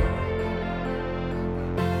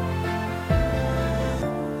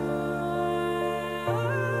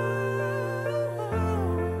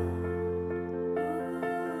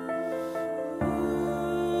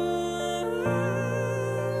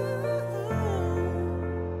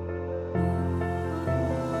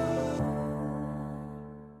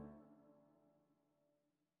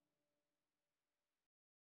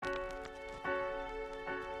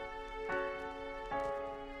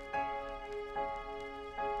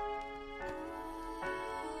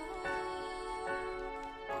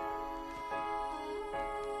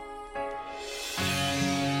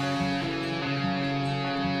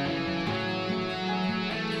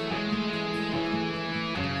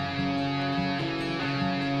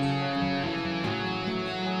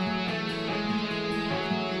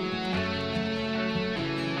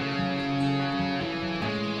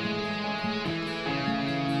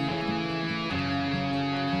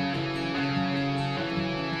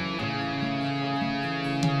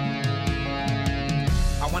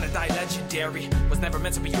 Legendary, was never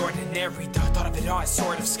meant to be ordinary. Thought of it all as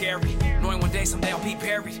sort of scary, knowing one day someday I'll be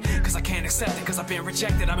buried. Cause I can't accept it, cause I've been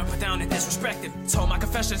rejected, I've been put down and disrespected. Told my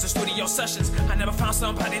confessions in studio sessions, I never found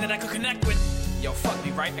somebody that I could connect with. Yo, fuck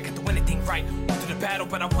me, right? I got to win anything right. Went through the battle,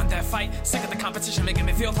 but I won that fight. Sick of the competition making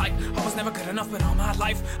me feel like I was never good enough, but all my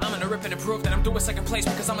life I'm gonna rip and prove that I'm doing second place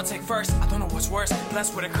because I'm gonna take first. I don't know what's worse,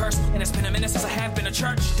 blessed with a curse. And it's been a minute since I have been to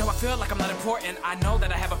church. Though I feel like I'm not important, I know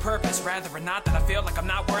that I have a purpose. Rather or not that I feel like I'm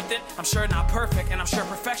not worth it. I'm sure not perfect, and I'm sure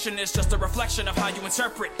perfection is just a reflection of how you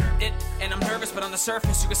interpret it. And I'm nervous, but on the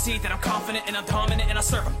surface you can see that I'm confident and I'm dominant and I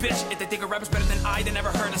serve a bitch. If they think a rapper's better than I, they never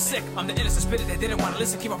heard of sick. I'm the innocent spirit, they didn't want to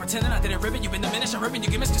listen. Keep on pretending I didn't rip it, you've been diminished. I'm ripping, you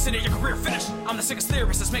get misconsider your career finished. I'm the sickest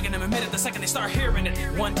theorist that's making them admit it the second they start hearing it.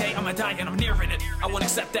 One day I'ma die and I'm nearing it. I won't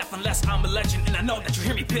accept that unless I'm a legend, and I know that you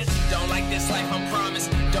hear me, bitch. Don't like this life, I'm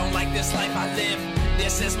promised. Don't like this life I live.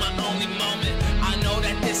 This is my only moment. I know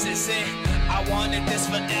that this is it. I wanted this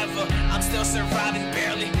forever. I'm still surviving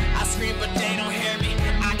barely. I scream but they don't hear me.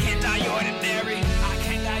 I can't die ordinary. I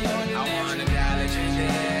can't die ordinary. I wanna die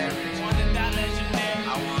legendary. Wanna die legendary.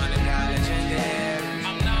 I wanna die legendary.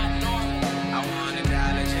 I'm not normal. I wanna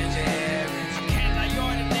die legendary. I can't die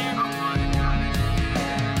ordinary. I wanna die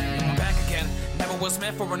legendary. I'm back again. Never was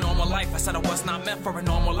meant for a normal life. I said I was not meant for a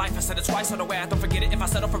normal life. I said it twice, so the way I don't forget it if I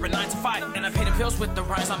settle for a 9 to 5. And I pay the bills with the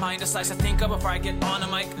rhymes my mind decides to think of before I get on a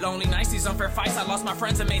mic. Lonely nights, these unfair fights. I lost my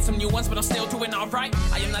friends and made some new ones, but I'm still doing alright.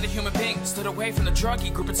 I am not a human being. Stood away from the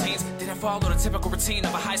druggy group of teens. Didn't follow the typical routine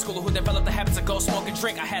of a high schooler who developed the habit to go smoke and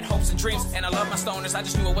drink. I had hopes and dreams, and I love my stoners. I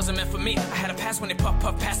just knew it wasn't meant for me. I had a past when they puff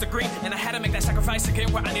past the green, and I had to make that sacrifice to get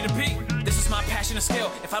where I need to be. This is my passion and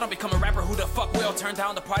skill. If I don't become a rapper, who the fuck will? Turn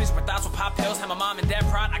down the parties where thoughts will pop pills. Have my mom and dad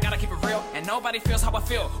proud. I gotta keep it real, and nobody feels how I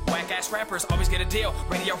feel. Whack ass rappers always get a deal.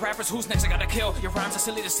 Radio rappers, who's next? I gotta kill. Your rhymes are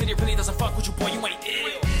silly. The city really doesn't fuck with you, boy. You ain't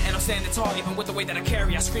ill. And I'm standing tall, even with the way that I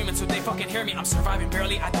carry. I scream until they fucking hear me. I'm surviving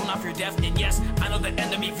barely. I do not fear death, and yes, I know the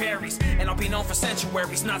enemy varies. And I'll be known for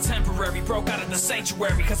centuries, not temporary. Broke out of the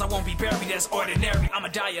sanctuary, cause I won't be buried as ordinary. I'ma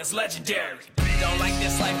die as legendary. Don't like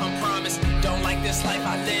this life, I'm promised. Don't like this life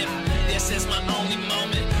I live. This is my only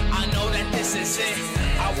moment. I know that this is it.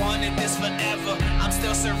 I wanted this forever. I'm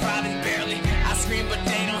still surviving barely. I scream but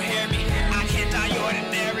they don't hear me. I can't die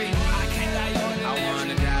ordinary. I can't die ordinary. I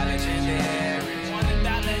wanna die legendary. Wanna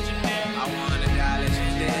die legendary. I wanna die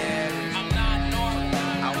legendary. I'm not normal.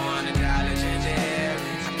 I wanna die legendary.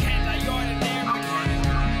 I can't die ordinary. I wanna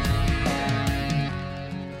die.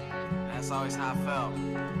 That's always how I felt.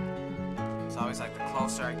 It's always like the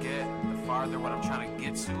closer I get, the farther what I'm trying to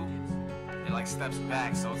get to, it like steps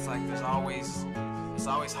back. So it's like it's always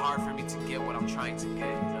hard for me to get what I'm trying to get,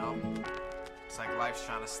 you know? It's like life's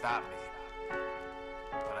trying to stop me,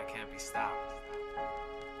 but I can't be stopped.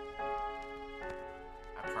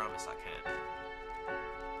 I promise I can't.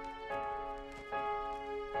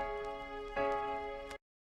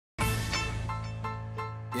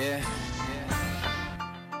 Yeah.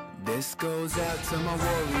 This goes out to my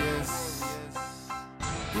warriors.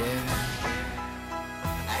 Yeah.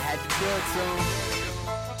 I had to do it to 'em.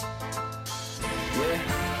 Yeah.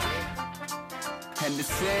 And to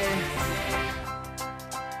say,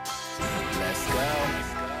 let's go.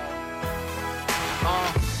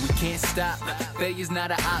 We can't stop. Failure's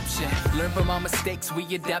not an option. Learn from our mistakes, we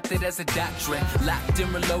adapt it as a doctrine. Locked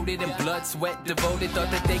and reloaded in blood, sweat, devoted.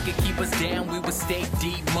 Thought that they could keep us down, we would stay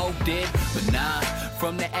demoted. But nah,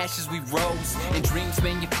 from the ashes we rose, and dreams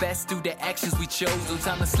manifest through the actions we chose. No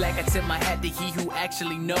time to slack, I tip my hat to he who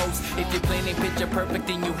actually knows. If your plan ain't picture perfect,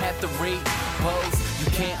 then you have to repose.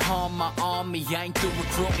 You can't harm my army, I ain't through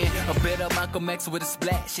recruiting. A better Malcolm X with a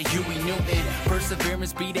splash of Huey Newton.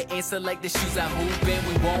 Perseverance be the answer like the shoes I hoop in.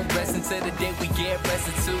 We won't rest until the day we get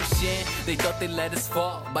restitution. They thought they let us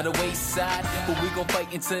fall by the wayside, but we gon'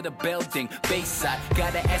 fight into the building, Bayside.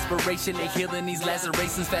 Got an aspiration of healing these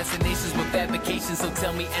lacerations, fascinations with fabrication, so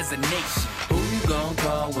tell me as a nation, who you gon'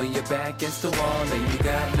 call when you're back against the wall and you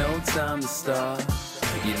got no time to start?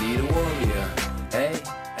 You need a warrior, hey,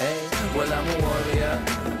 hey. Well, I'm a warrior,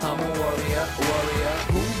 warrior.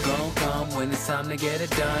 Who gon' come when it's time to get it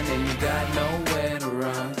done and you got nowhere to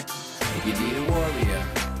run? You need a warrior,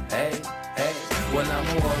 hey, hey. Well,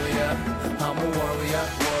 I'm a warrior.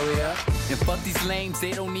 And fuck these lames,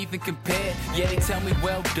 they don't even compare. Yeah, they tell me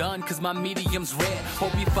well done, cause my medium's rare.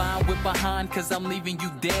 Hope you find with behind, cause I'm leaving you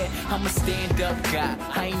dead. I'm a stand-up guy,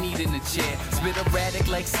 I ain't needing a chair. Spit erratic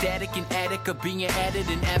like static and attic of being added.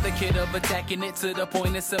 An advocate of attacking it to the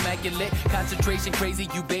point it's immaculate. Concentration crazy,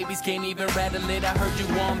 you babies can't even rattle it. I heard you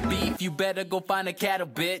want beef, you better go find a cattle,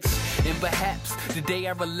 bitch. And perhaps the day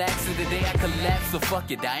I relax and the day I collapse, so fuck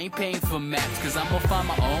it, I ain't paying for maps, cause I'ma find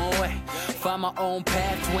my own way, find my own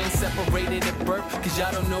path. Twins separated at birth, cause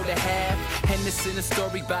y'all don't know the half. Henderson, a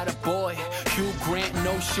story about a boy, Hugh Grant,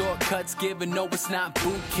 no shortcuts given, no it's not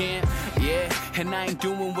boot camp. Yeah, and I ain't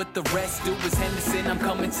doing what the rest do. It's Henderson, I'm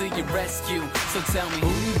coming to your rescue. So tell me,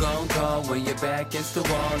 who you gon' call when you're back against the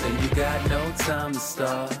wall and you got no time to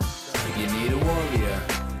start? You need a warrior,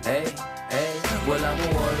 hey, hey. Well, I'm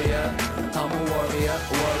a warrior,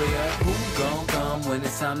 warrior. Who gon' come when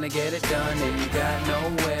it's time to get it done and you got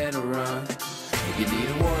nowhere to run? You need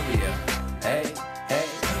a warrior, hey, hey.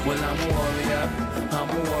 Well, I'm a warrior.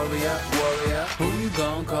 Who you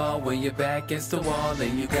gon' call when you're back against the wall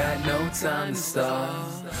and you got no time to start?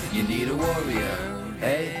 You need a warrior,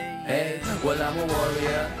 hey, hey. Well, I'm a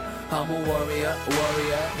warrior.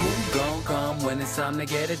 Who gon' come when it's time to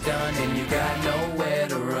get it done and you got nowhere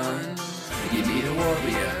to run? You need a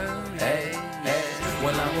warrior, hey, hey.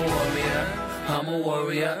 Well, I'm a warrior.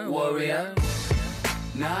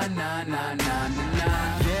 nah, nah, nah, nah, nah,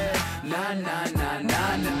 nah. Yeah, nah, nah, nah,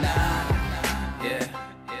 nah, nah, nah. Yeah,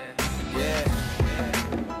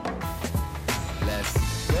 let's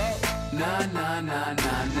go. Nah, nah, nah,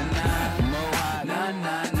 nah, nah, nah. Nah, nah,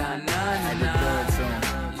 nah, nah, nah, nah.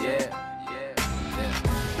 Yeah.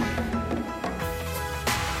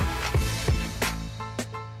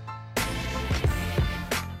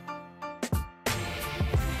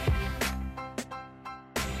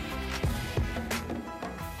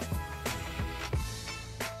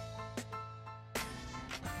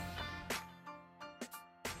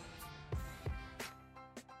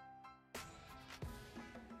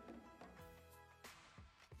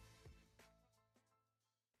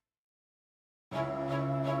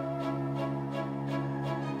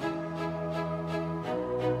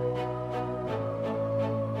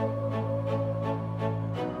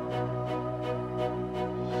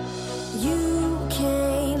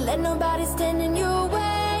 Let nobody stand in your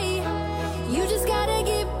way. You just gotta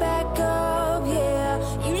get back up, yeah.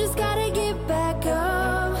 You just gotta get back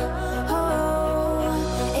up,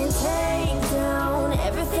 oh, and take down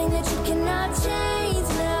everything that you cannot change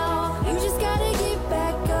now. You just gotta get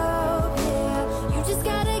back up, yeah. You just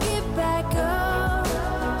gotta get back up,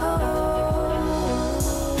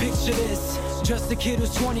 oh. Picture this. Just a kid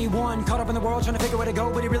who's 21, caught up in the world trying to figure where to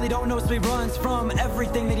go, but he really don't know, so he runs from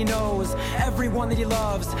everything that he knows, everyone that he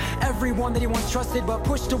loves, everyone that he once trusted but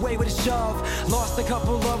pushed away with a shove. Lost a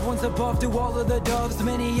couple loved ones above through all of the doves,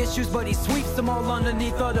 many issues, but he sweeps them all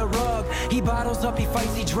underneath of the rug. He bottles up, he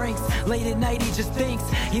fights, he drinks, late at night he just thinks.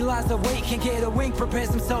 He lies awake, can't get a wink,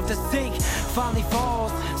 prepares himself to sink. Finally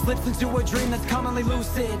falls, slips into a dream that's commonly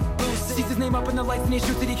lucid. Sees his name up in the lights and he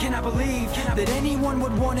shoots it, he cannot believe that anyone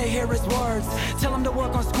would want to hear his words. Tell him to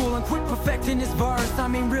work on school and quit perfecting his verse. I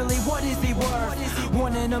mean, really, what is he worth?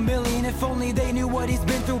 1 in a million, if only they knew what he's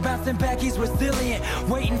been through. Bouncing back, he's resilient,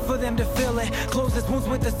 waiting for them to fill it. Close his wounds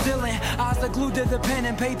with the ceiling, eyes are glued to the pen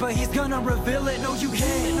and paper. He's gonna reveal it, no you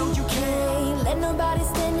can't, no you can't. Let nobody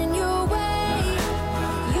stand in your way.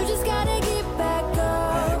 You just gotta get back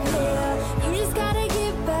up, yeah. You just gotta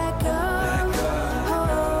get back up,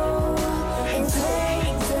 oh, and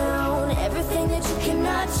take down everything that you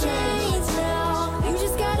cannot change.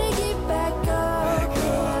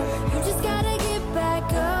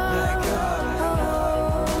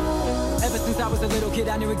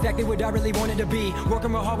 exactly what I really wanted to be.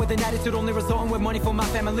 Working real hard with an attitude, only resulting with money for my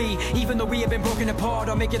family. Even though we have been broken apart,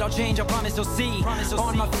 I'll make it all change, I promise you'll see.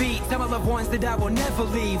 On my feet, tell my loved ones that I will never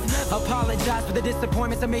leave. Apologize for the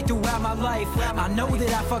disappointments I made throughout my life. I know that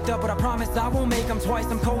I fucked up, but I promise I won't make them twice.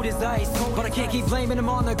 I'm cold as ice, but I can't keep blaming them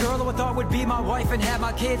on the girl who I thought would be my wife and have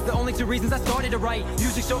my kids. The only two reasons I started to write.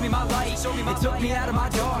 Music showed me my light, it took me out of my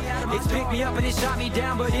dark. It's picked me up and it shot me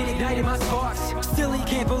down, but it ignited my sparks. Still he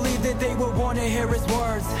can't believe that they would want to hear his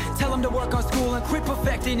words. Tell him to work on school and quit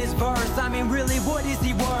perfecting his verse. I mean really, what is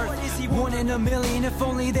he worth? 1 in a million, if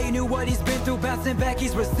only they knew what he's been through. Bouncing back,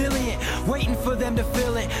 he's resilient, waiting for them to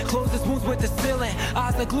feel it. Close his wounds with the ceiling,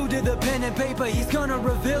 eyes are glued to the pen and paper. He's gonna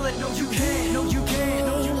reveal it. No you can't, no you can't,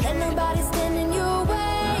 no you Let nobody stand in your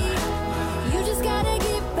way. You just gotta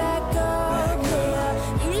get back up,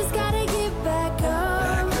 yeah. You just gotta get back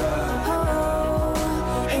up,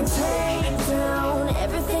 oh, and take down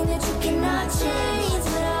everything that you cannot change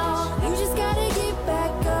now. You just gotta get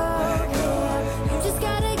back up, yeah. You just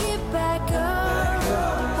gotta get back up,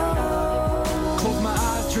 oh. Close my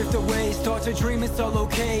eyes, drift away, start to dream it's all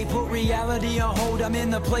okay. Put reality on hold, I'm in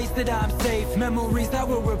the place that I'm safe. Memories that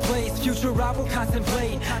will replace, future I will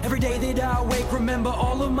contemplate. Every day that I awake, remember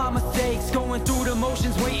all of my mistakes. Going through the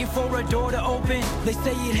motions, waiting for a door to open. They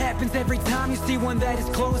say it happens every time you see one that is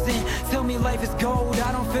closing. Tell me life is gold,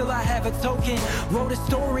 I don't feel I have a token. Wrote a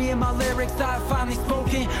story in my lyrics, I've finally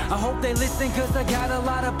spoken. I hope they listen, cause I got a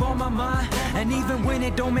lot up on my mind. And even when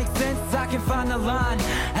it don't make sense, I can find the line.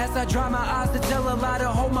 As I dry my eyes to tell a lie to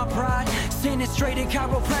hold my pride. Standing straight in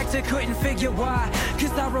chiropractor, couldn't figure why.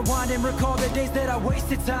 Cause I rewind and recall the days that I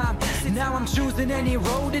wasted time. Now I'm choosing any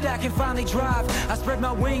road that I can finally drive. I spread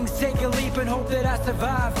my wings, take a leap and hope that I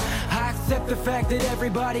survive. I accept the fact that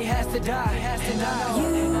everybody has to die,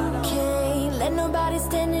 You can't let nobody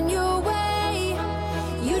stand in your way.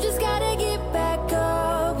 You just gotta get back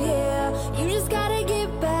up, yeah. You just gotta get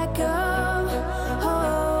back up,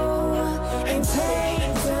 oh, and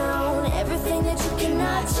take down everything that you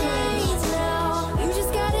cannot change now. You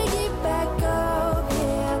just gotta get back up,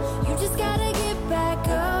 yeah. You just gotta get back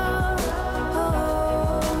up, oh.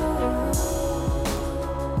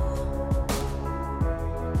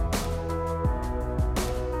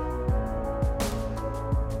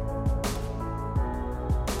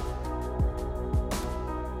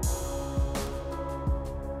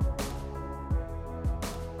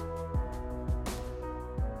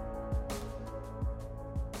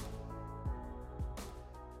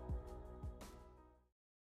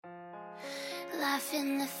 Life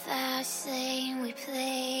in the fast lane, we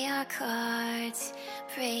play our cards,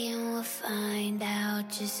 praying we'll find out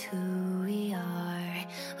just who we are.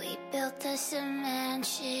 We built us a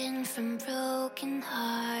mansion from broken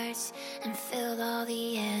hearts and filled all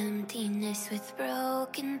the emptiness with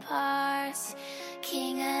broken parts.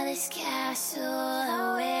 King of this castle,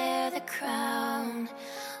 I'll wear the crown,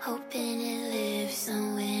 hoping it lives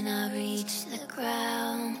on when I reach the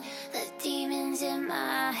ground. The demons in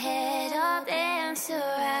my head all dance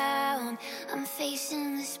around. I'm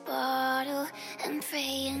facing this bottle and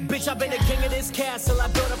praying. Bitch, I've been the king of this castle. I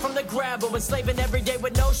built it from the gravel, enslaving every day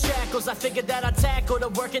with no shackles. I figured that I'd tackle the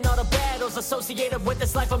work and all the battles associated with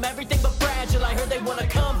this life. I'm everything but fragile. I heard they wanna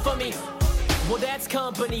come for me. Well, that's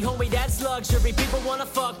company, homie, that's luxury. People wanna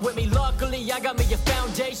fuck with me. Luckily, I got me a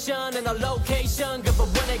foundation and a location. Good for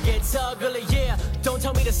when it gets ugly, yeah. Don't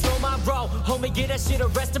tell me to slow my roll. Homie, get that shit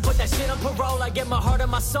arrested, put that shit on parole. I get my heart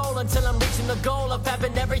and my soul until I'm reaching the goal of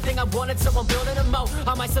having everything I wanted, so I'm building a moat.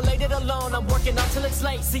 I'm isolated alone, I'm working until it's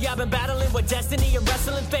late. See, I've been battling with destiny and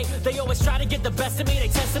wrestling fate. They always try to get the best of me, they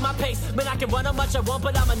testing my pace. Man, I can run how much I want,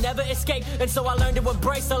 but I'ma never escape. And so I learned to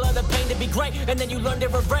embrace all of the pain to be great. And then you learn to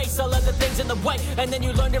erase all of the things in the way. And then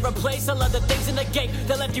you learn to replace all of the things in the gate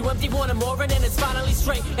that left you empty, wanting more, and then it's finally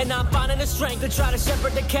straight. And now I'm finding the strength to try to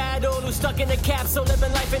shepherd the cattle who's stuck in the capsule,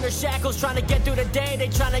 living life in their shackles, trying to get through the day. They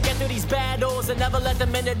trying to get through these battles and never let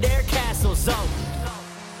them into their castles. So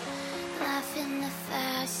Life in the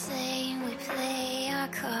fast lane, we play our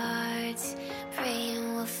cards,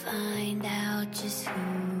 praying we'll find out just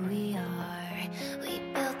who we are. We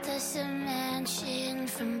built us a mansion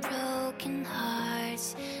from broken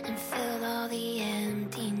hearts and filled all the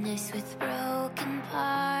emptiness with broken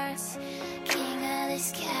parts. King of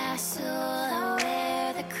this castle, I'll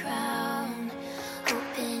wear the crown,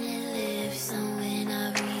 hoping it lives on when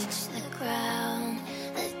I reach the ground.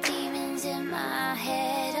 The demons in my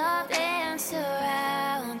head all dance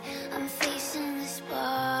around. I'm facing this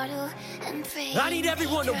bottle and praying I need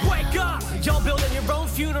everyone to wake up. Y'all building your own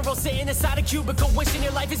funeral, sitting inside a cubicle, wishing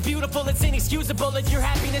your life is beautiful. It's inexcusable if your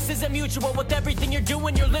happiness isn't mutual. With everything you're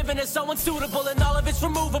doing, you're living as so unsuitable, and all of it's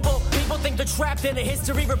removable. People think they're trapped in a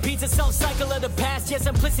history, repeats itself, cycle of the past. Yeah,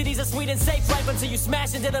 simplicity's a sweet and safe life until you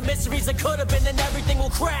smash into the mysteries that could have been. Then everything will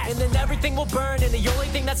crash, and then everything will burn, and the only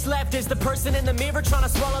thing that's left is the person in the mirror trying to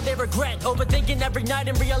swallow their regret. Overthinking every night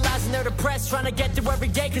and realizing they're depressed, trying to get through every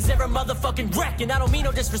day cause they're a motherfucking wreck. And I don't mean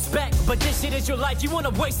no disrespect, but this shit is your life. You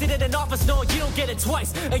wanna waste it in an office knowing you don't get it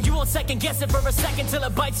twice, and you won't second guess it for a second till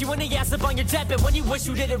it bites you in the ass up on your deathbed when you wish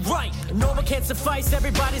you did it right. No one can suffice,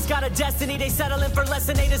 everybody's got a destiny. They settling for less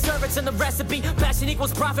than they deserve, it's in the recipe. Passion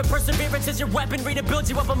equals profit, perseverance is your weaponry to build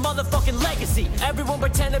you up a motherfucking legacy. Everyone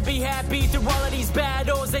pretend to be happy through all of these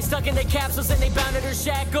battles. They stuck in their capsules and they bound to their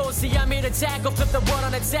shackles. See, I'm here to tackle, flip the world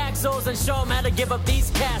on its axles, and show them how to give up these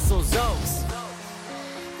castles.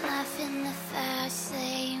 Life in the fast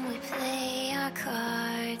lane, we play our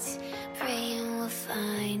cards, praying we'll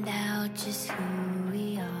find out just who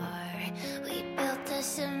we are. We built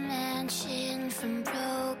us a mansion from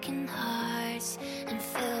broken hearts, and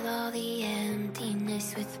filled all the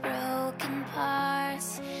emptiness with broken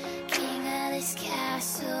parts. King of this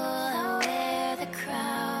castle, I wear the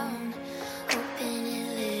crown, hoping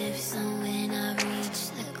it lives on when I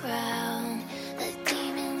reach the ground. The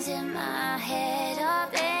demons in my head are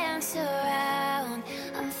dance around.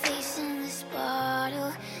 I'm facing this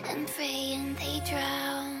bottle and praying they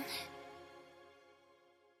drown.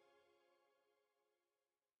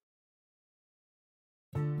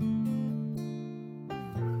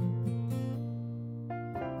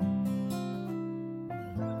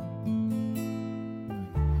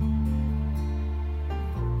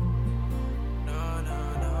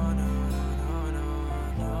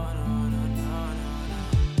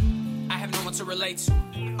 To relate to.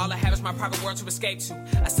 All I have is my private world to escape to.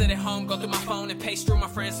 I sit at home, go through my phone and pace through my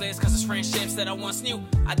friends list, cause it's friendships that I once knew.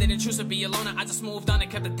 I didn't choose to be alone, I just moved on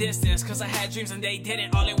and kept the distance, cause I had dreams and they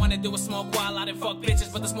didn't. All they wanna do was smoke while I didn't fuck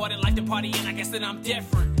bitches, but there's more than life to party and I guess that I'm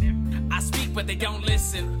different. I speak but they don't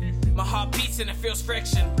listen. My heart beats and it feels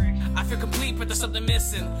friction. I feel complete but there's something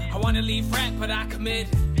missing. I wanna leave rap but I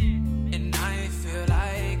committed, and I feel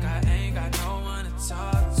like I ain't got no one to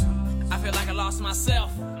talk to. I feel like I lost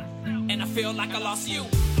myself, and I feel like I lost you.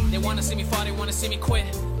 They wanna see me fall, they wanna see me quit.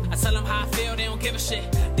 I tell them how I feel, they don't give a shit.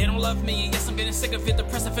 They don't love me, and yes, I'm getting sick of it.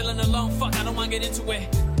 Depressed and feeling alone, fuck, I don't wanna get into it.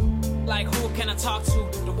 Like, who can I talk to?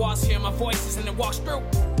 The walls hear my voices and it walks through.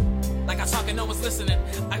 Like I talk and no one's listening.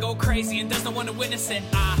 I go crazy and there's no one to witness it.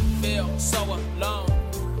 I feel so alone.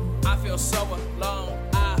 I feel so alone.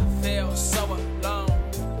 I feel so alone.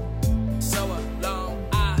 So alone.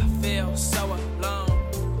 I feel so alone.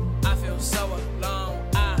 I feel so alone.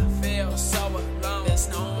 So alone, there's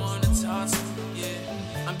no one to talk to,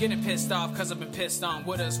 yeah. I'm getting pissed off cause I've been pissed on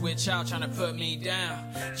with us, with y'all trying to put me down.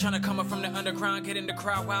 Trying to come up from the underground, get in the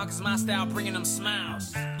crowd wild, cause my style bringing them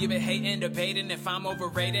smiles. You've been hating, debating if I'm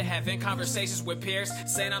overrated, having conversations with peers,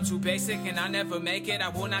 saying I'm too basic and I never make it. I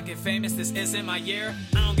will not get famous, this isn't my year.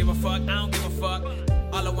 I don't give a fuck, I don't give a fuck.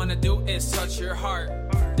 All I wanna do is touch your heart.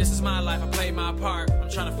 This is my life, I play my part. I'm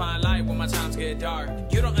trying to find light when my times get dark.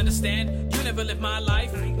 You don't understand, you never lived my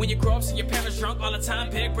life. When you grow up, see your parents drunk all the time.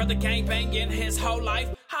 Big brother gang banging his whole life.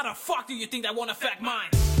 How the fuck do you think that won't affect mine?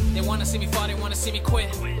 They wanna see me fall, they wanna see me quit.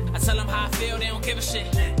 I tell them how I feel, they don't give a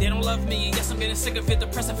shit. They don't love me, and yes, I'm getting sick of it.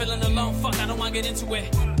 Depressed and feeling alone, fuck, I don't wanna get into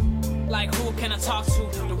it. Like, who can I talk to?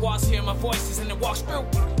 The walls hear my voices and it walks through.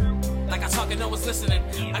 Like I talk and no one's listening.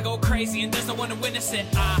 I go crazy and there's no one to witness it.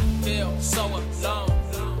 I feel so alone.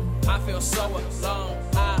 I feel so alone.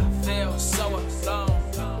 I feel so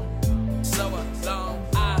alone. So alone.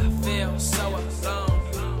 I feel so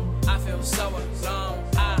alone. I feel so alone.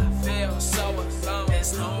 I feel so alone.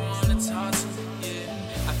 There's no one to talk to.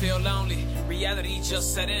 Yeah. I feel lonely. Reality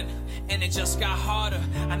just set in, and it just got harder.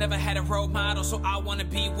 I never had a role model, so I wanna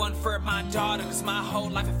be one for my daughter. Cause my whole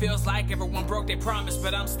life it feels like everyone broke their promise,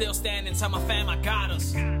 but I'm still standing, tell my fam I got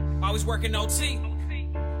us. Always working OT,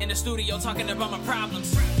 in the studio talking about my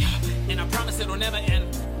problems, and I promise it'll never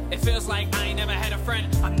end. It feels like I ain't never had a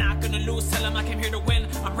friend. I'm not gonna lose, tell them I came here to win.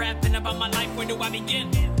 I'm rapping about my life, where do I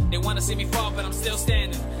begin? They wanna see me fall, but I'm still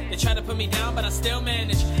standing. They try to put me down, but I still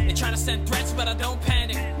manage. They try to send threats, but I don't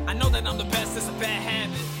panic. I know that I'm the best, it's a bad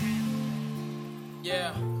habit.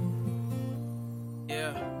 Yeah.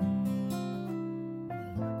 Yeah.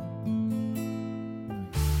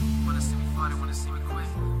 Wanna see me fall, they wanna see me quit.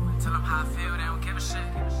 Tell them how I feel, they don't give a shit.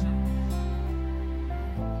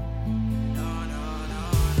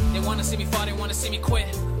 They wanna see me fall, they wanna see me quit.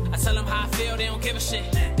 I tell them how I feel, they don't give a shit.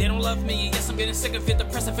 They don't love me, yes, I'm getting sick of it.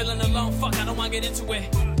 Depressed and feeling alone, fuck, I don't wanna get into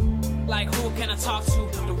it. Like who can I talk to?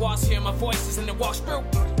 The walls hear my voices and it walks through.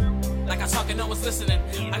 Like I talk and no one's listening.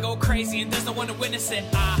 I go crazy and there's no one to witness it.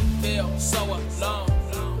 I feel so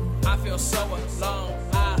alone. I feel so alone.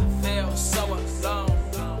 I feel so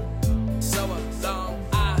alone. So alone.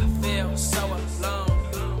 I feel so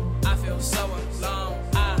alone. I feel so alone.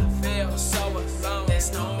 I feel so alone.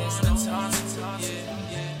 There's no one to talk to.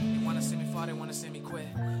 Yeah. They wanna see me fall, they wanna see me quit.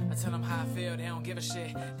 I tell them how I feel, they don't give a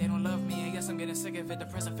shit. They don't love me, and yes, I'm getting sick of it.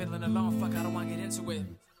 Depressed, I'm feeling alone. Fuck, I don't wanna get into it.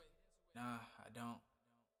 Nah, I don't.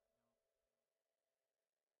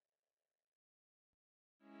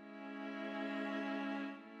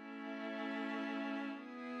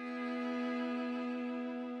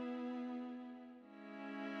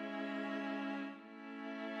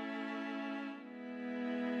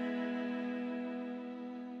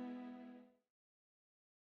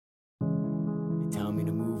 They tell me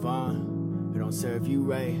to move on, it don't serve you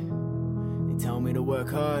right. They tell me to work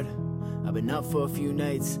hard, I've been up for a few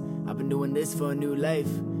nights. I've been doing this for a new life,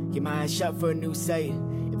 get my eyes shut for a new sight.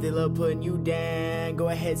 If they love putting you down, go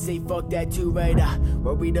ahead, say fuck that too, right?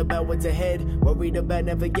 Worried about what's ahead, worried about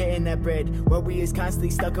never getting that bread. Worry is constantly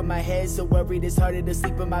stuck in my head, so worried it's harder to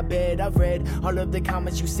sleep in my bed. I've read all of the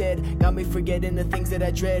comments you said, got me forgetting the things that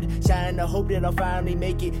I dread. Shining the hope that I'll finally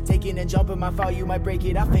make it, taking and jumping my fall, you might break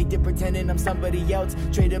it. I faked it pretending I'm somebody else,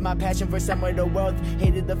 traded my passion for some of the wealth.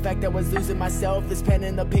 Hated the fact I was losing myself, this pen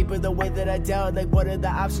and the paper, the way that I dealt. Like what are the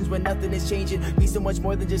options when nothing is changing? Be so much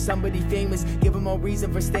more than just somebody famous, give them a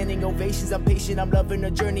reason for standing ovations. I'm patient, I'm loving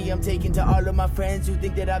the journey I'm taking. To all of my friends who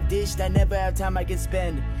think that I've dished, I never have time I can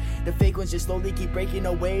spend. The fake ones just slowly keep breaking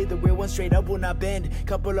away, the real ones straight up will not bend.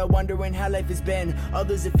 Couple are wondering how life has been,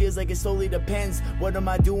 others it feels like it solely depends. What am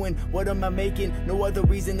I doing, what am I making? No other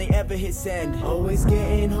reason they ever hit send. Always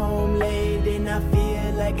getting home late and I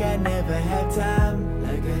feel like I never have time.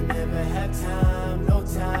 Like I never have time, no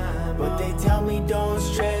time. But they tell me don't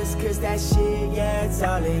stress, cause that shit, yeah, it's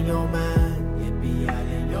all in your mind. It be all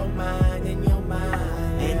in your mind, in your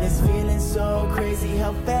mind. And it's feeling so crazy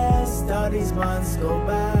how fast all these months go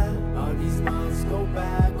by. All these months go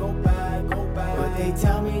by, go by, go by. But they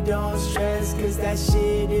tell me don't stress, cause that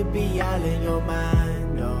shit, it be all in your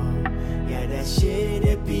mind. Oh, yeah, that shit,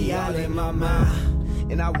 it be all in my mind.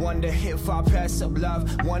 And I wonder if I pass up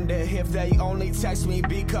love, wonder if they only text me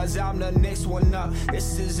because I'm the next one up.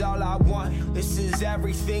 This is all I want, this is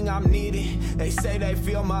everything I'm needing. They say they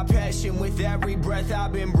feel my passion with every breath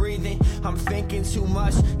I've been breathing. I'm thinking too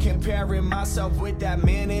much, comparing myself with that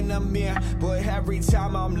man in the mirror. But every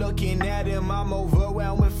time I'm looking at him, I'm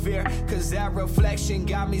overwhelmed with fear. Cause that reflection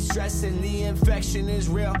got me stressing, the infection is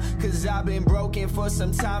real. Cause I've been broken for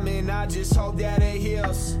some time and I just hope that it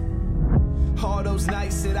heals. All those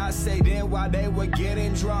nights that I stayed in while they were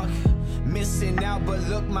getting drunk, missing out, but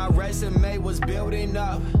look, my resume was building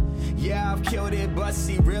up. Yeah, I've killed it, but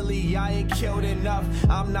see, really, I ain't killed enough.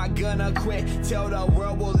 I'm not gonna quit till the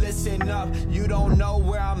world will listen up. You don't know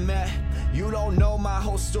where I'm at, you don't know my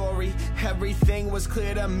whole story. Everything was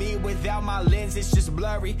clear to me without my lens, it's just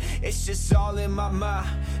blurry. It's just all in my mind,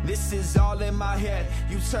 this is all in my head.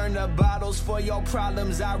 You turn the bottles for your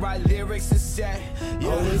problems, I write lyrics instead. Yeah.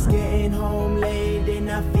 Always getting home late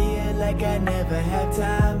and I feel like I never have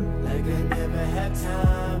time. Like I never have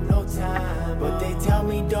time, no time. But they tell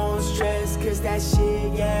me don't stress, cause that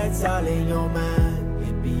shit, yeah, it's all in your mind.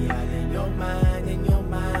 It be all in your mind, in your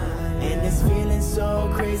mind. And it's feeling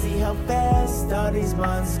so crazy how fast all these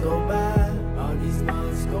months go by. All these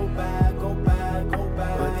months go by, go by, go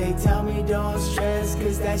by. But they tell me don't stress,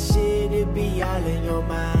 cause that shit, it be all in your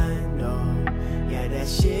mind. Oh, yeah, that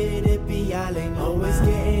shit, it be all in your Always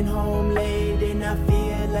mind. Getting home late and I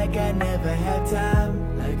feel like I never have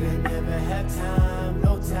time. Like I never have time,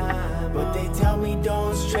 no time. But they tell me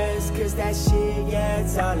don't stress, cause that shit, yeah,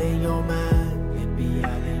 it's all in your mind. It be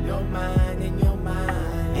all in your mind, in your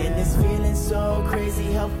mind. And it's feeling so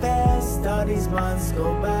crazy how fast all these months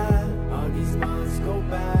go by. All these months go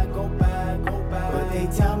by, go by, go by. But they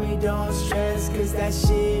tell me don't stress, cause that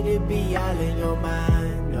shit, it be all in your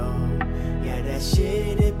mind. Oh, yeah, that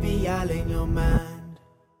shit, it be all in your mind.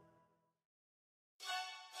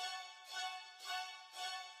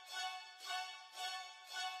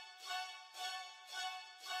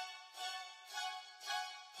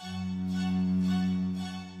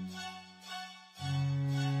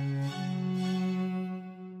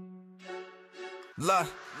 Look,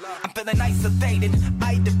 I'm feeling isolated,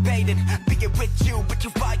 I debated being with you, but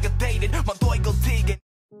you violated my loyalty.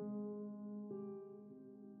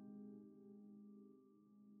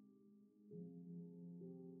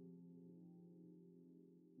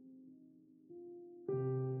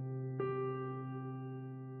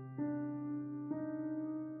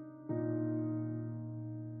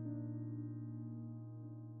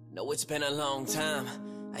 Know it's been a long time.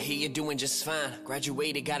 I hear you're doing just fine.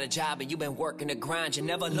 Graduated, got a job, and you've been working the grind. You're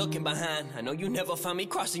never looking behind. I know you never find me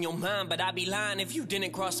crossing your mind, but I'd be lying if you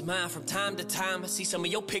didn't cross mine. From time to time, I see some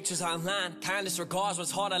of your pictures online. Kindest regards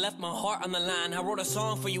was hard, I left my heart on the line. I wrote a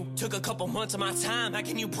song for you, took a couple months of my time. How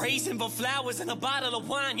can you praise him for flowers and a bottle of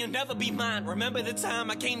wine? You'll never be mine. Remember the time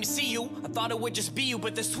I came to see you? I thought it would just be you,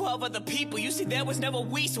 but there's 12 other people. You see, there was never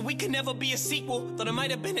we, so we could never be a sequel. Thought it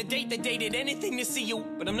might have been a date that dated anything to see you,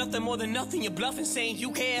 but I'm nothing more than nothing. You're bluffing, saying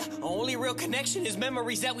you care. Only real connection is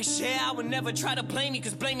memories that we share. I would never try to blame you,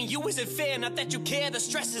 cause blaming you isn't fair. Not that you care, the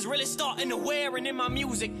stress is really starting to wear. And in my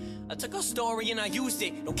music, I took a story and I used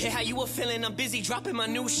it. Don't care how you were feeling, I'm busy dropping my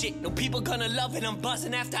new shit. No people gonna love it, I'm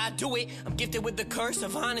buzzing after I do it. I'm gifted with the curse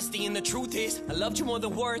of honesty, and the truth is I loved you more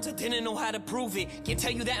than words, I didn't know how to prove it. Can't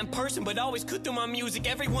tell you that in person, but always could through my music.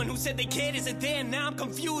 Everyone who said they cared isn't there, now I'm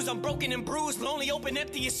confused. I'm broken and bruised, lonely, open,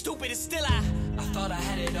 empty, and stupid. And still I thought I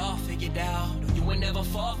had it all figured out. You would never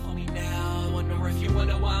fall for me now. I wonder if you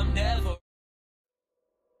wonder why I'm never.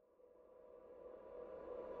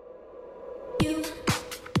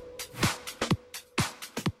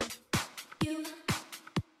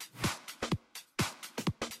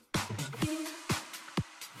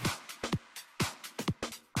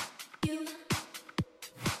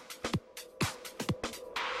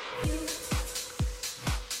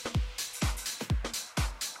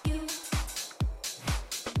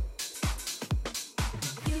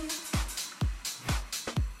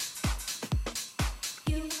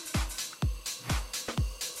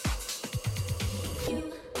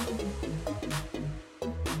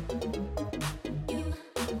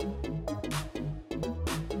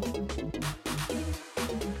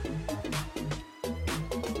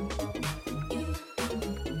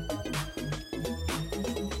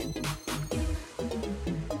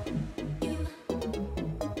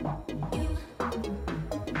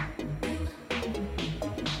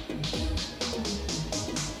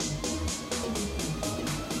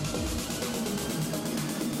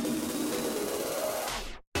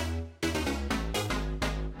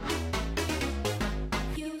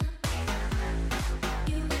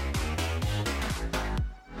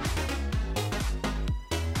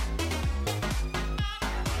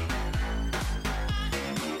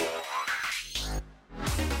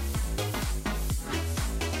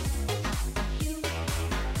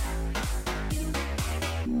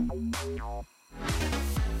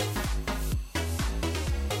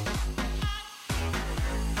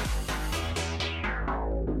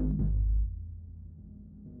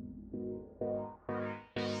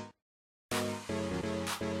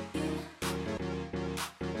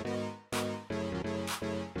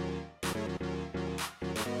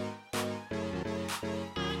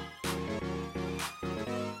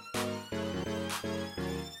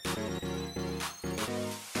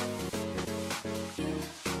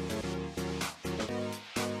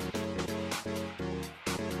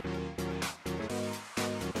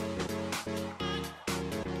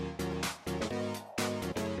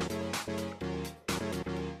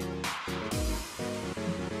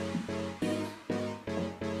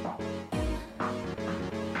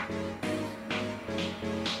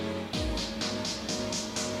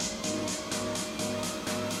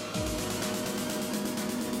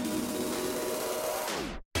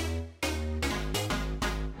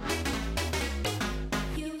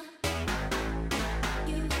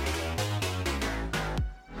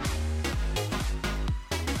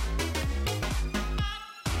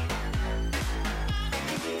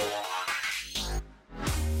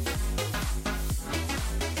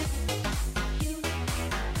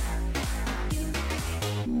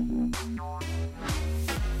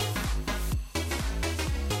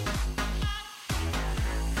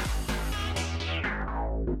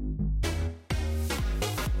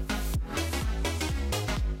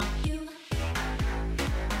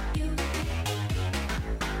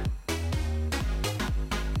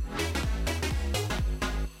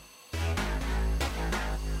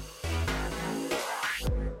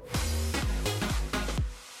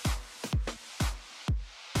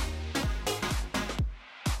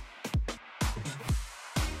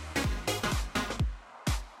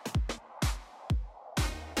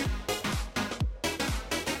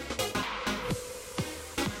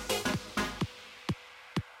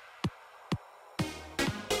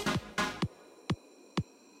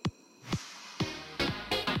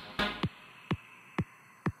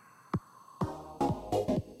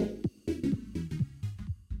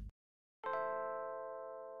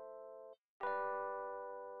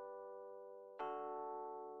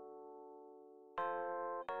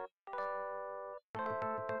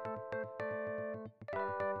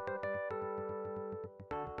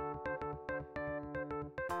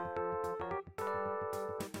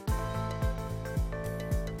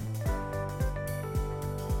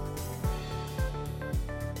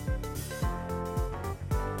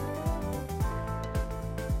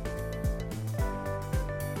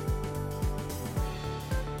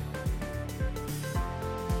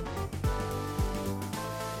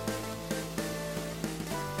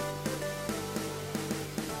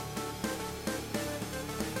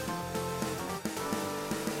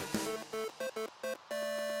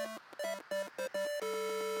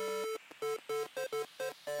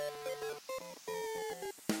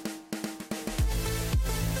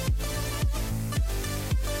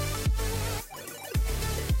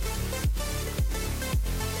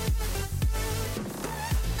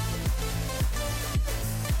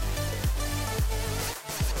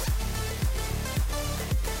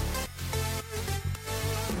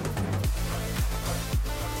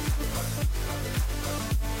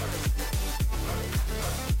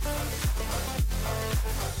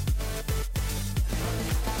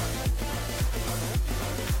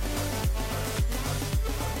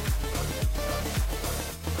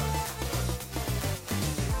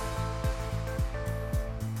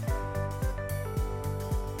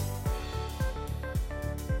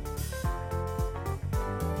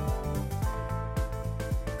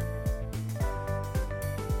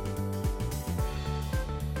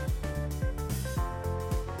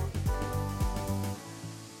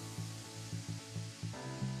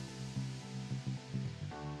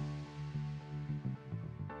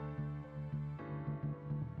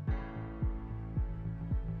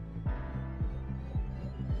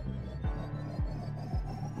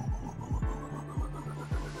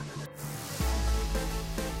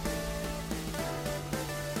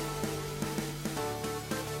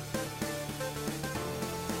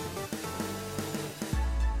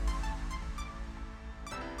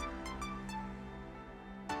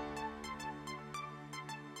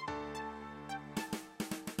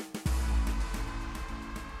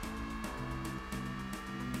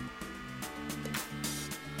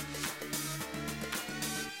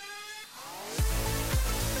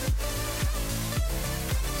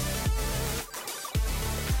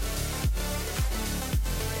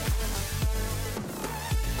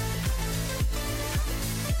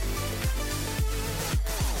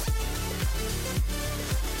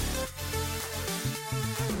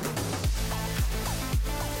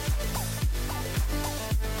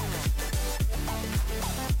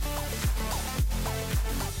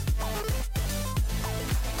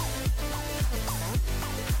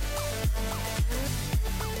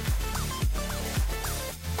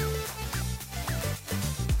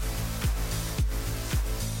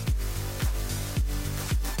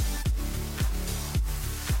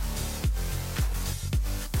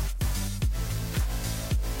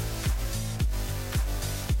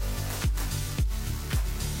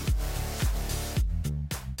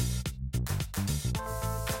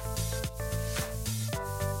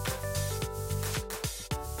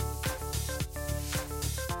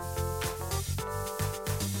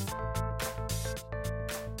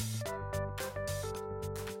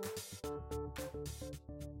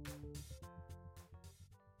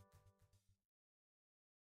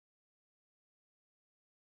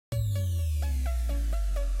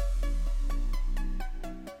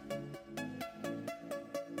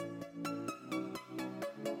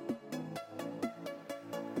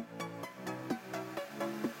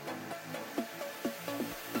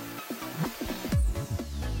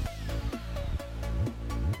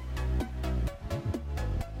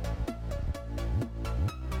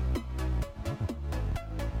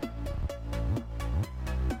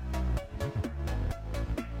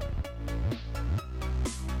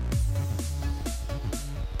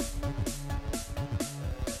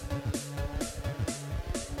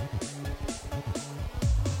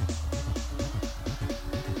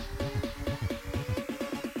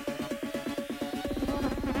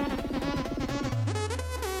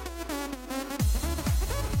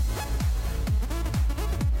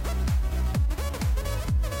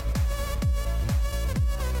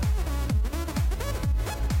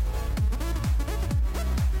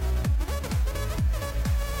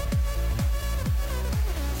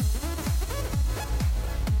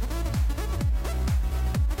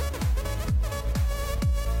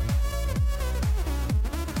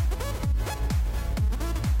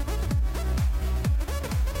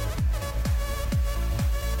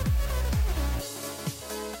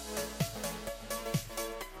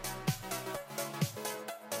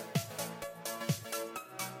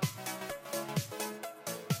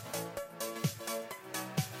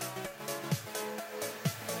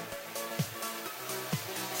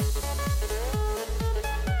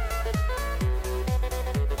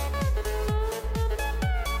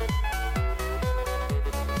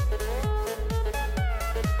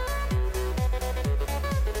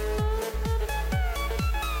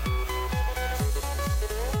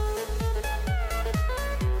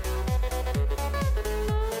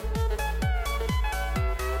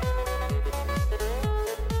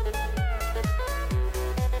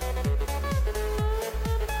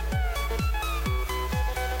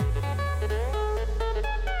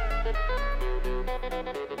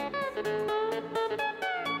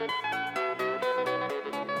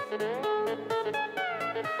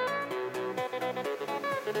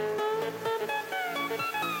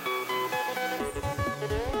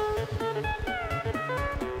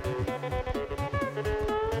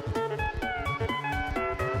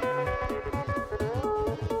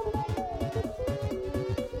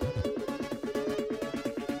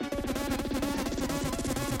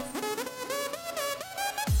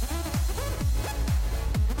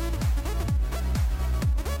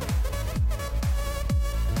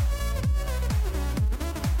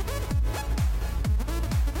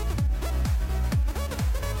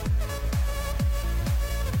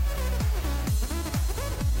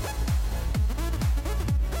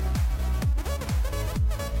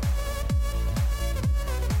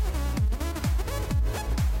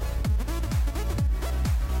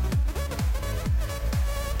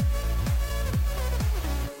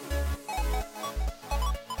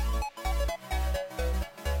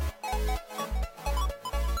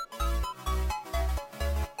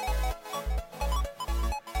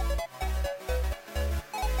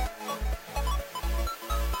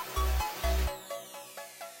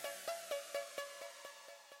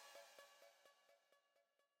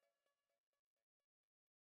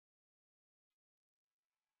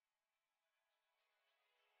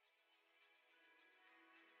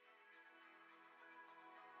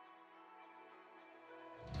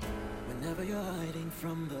 wherever you're hiding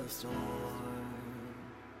from the storm,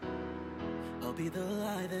 I'll be the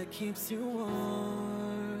light that keeps you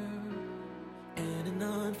warm. In an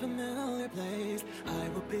unfamiliar place, I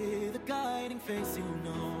will be the guiding face you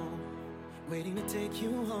know, waiting to take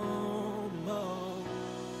you home. Oh.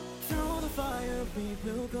 Through the fire we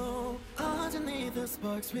will go, underneath the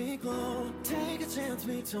sparks we glow. Take a chance,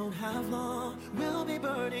 we don't have long, we'll be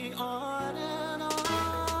burning on and on.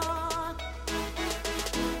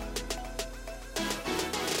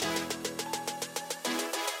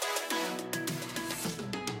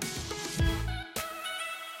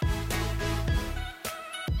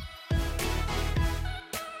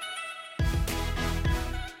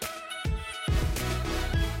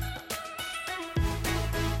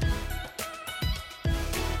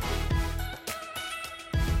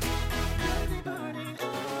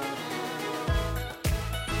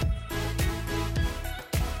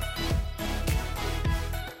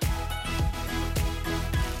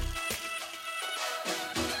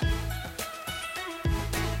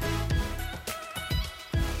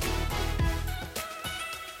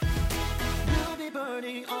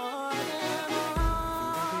 Burning on and on.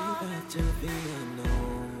 I'll be back to the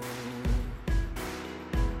unknown.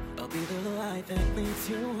 I'll be the light that leads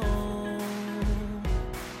you home.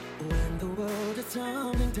 When the world is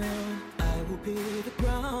tumbling down, I will be the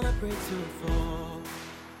ground that breaks your fall.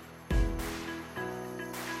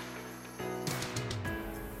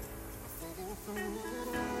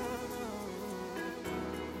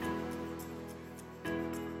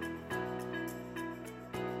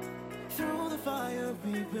 Through the fire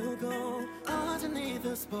we will go, underneath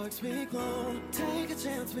the sparks we glow. Take a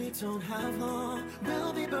chance, we don't have long,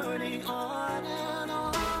 we'll be burning on and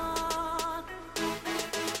on.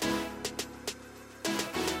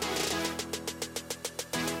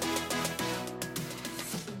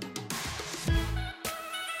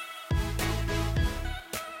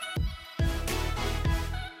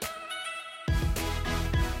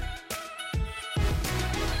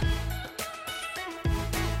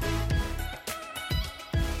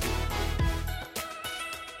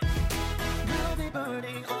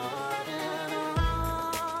 Burning on and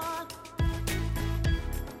on.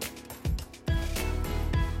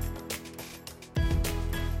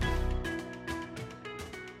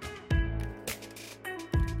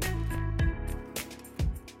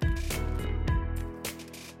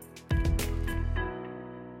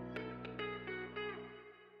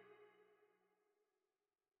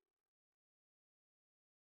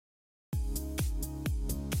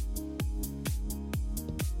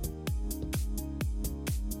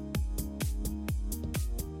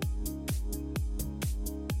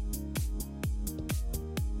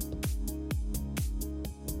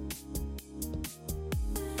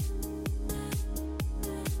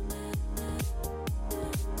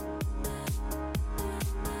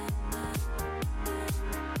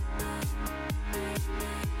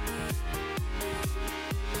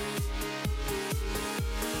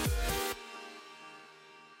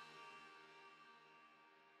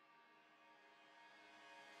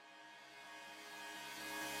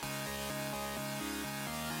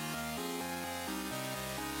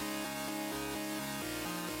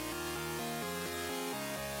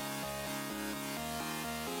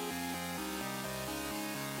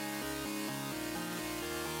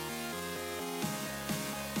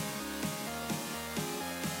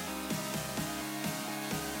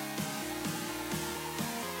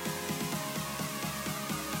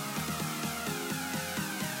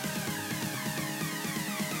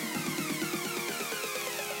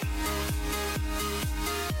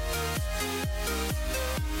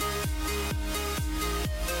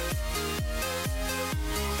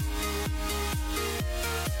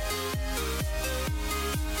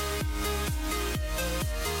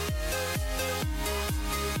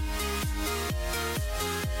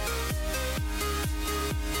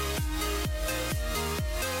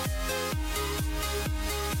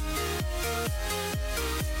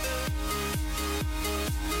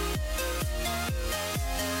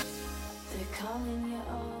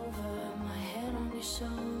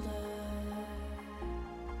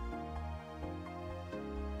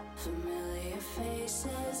 Familiar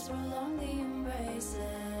faces prolong the embraces.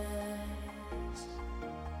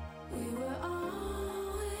 We were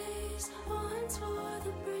always one for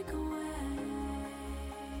the breakaway,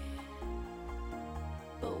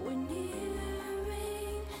 but we're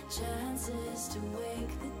nearing chances to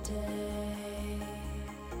wake the day.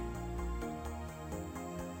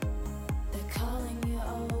 They're calling you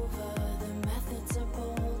over, the methods are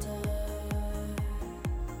bolder.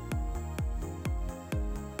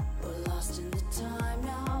 We're lost in the time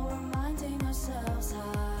now, reminding ourselves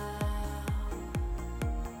how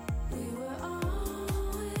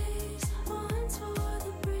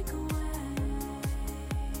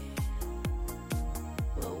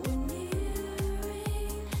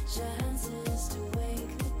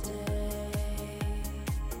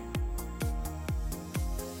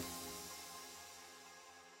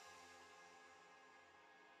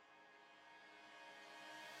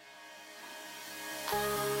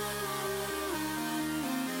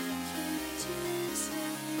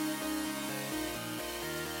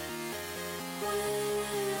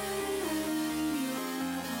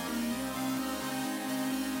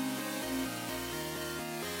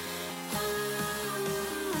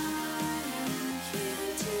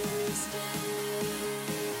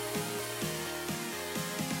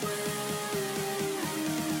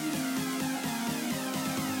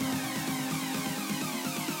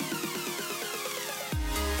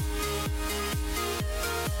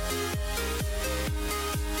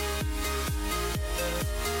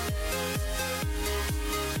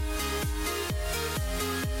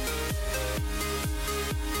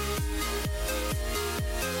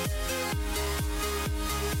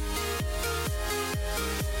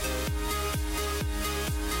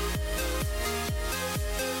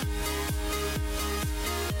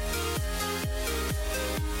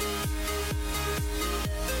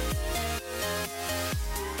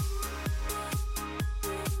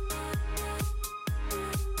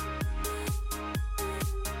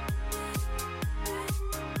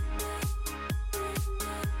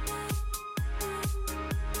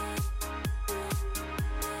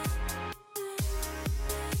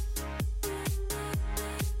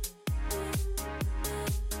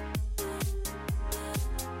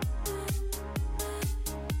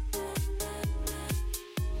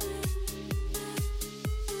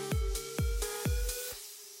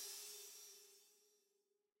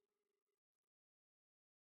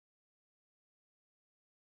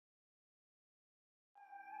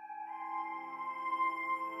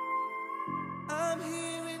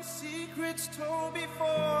hearing secrets told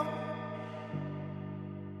before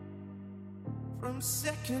from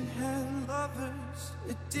secondhand lovers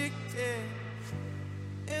addicted.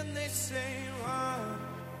 And they say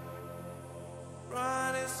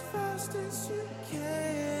run as fast as you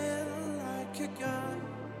can, like a gun,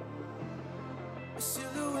 a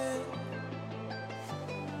silhouette.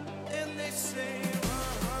 And they say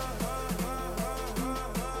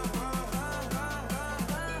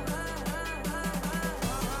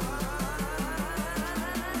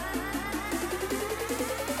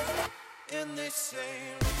and they say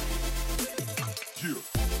yeah.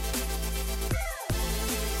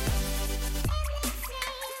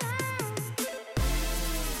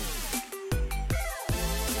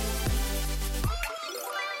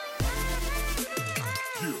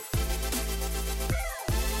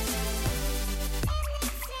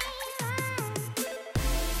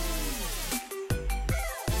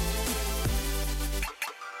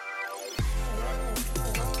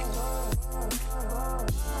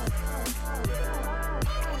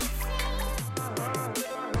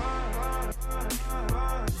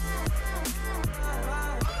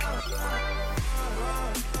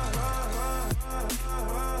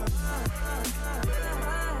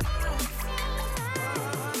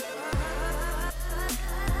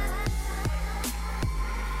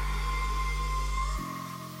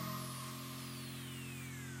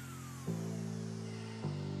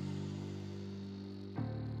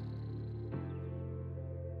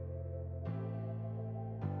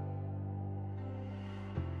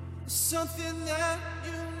 something that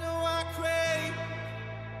you know I crave.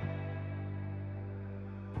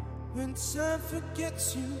 When time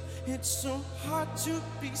forgets you, it's so hard to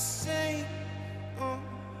be sane.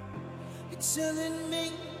 You're telling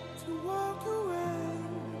me to walk away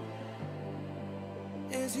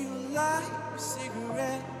as you light a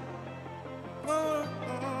cigarette.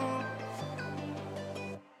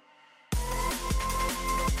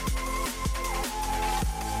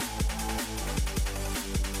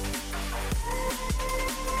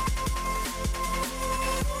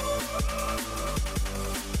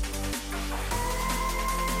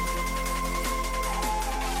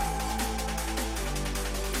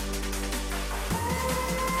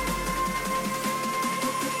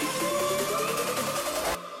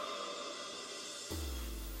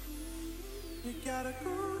 You got a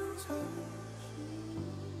golden touch,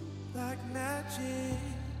 like magic.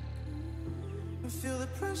 I feel the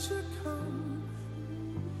pressure come,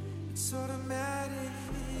 it's automatic.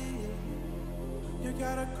 You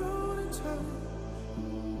got a golden touch,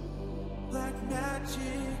 like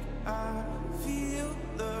magic. I feel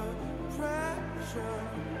the pressure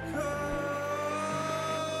come.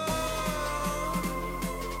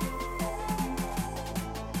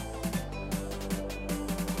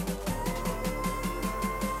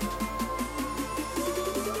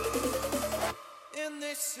 And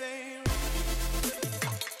they say,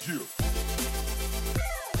 yeah.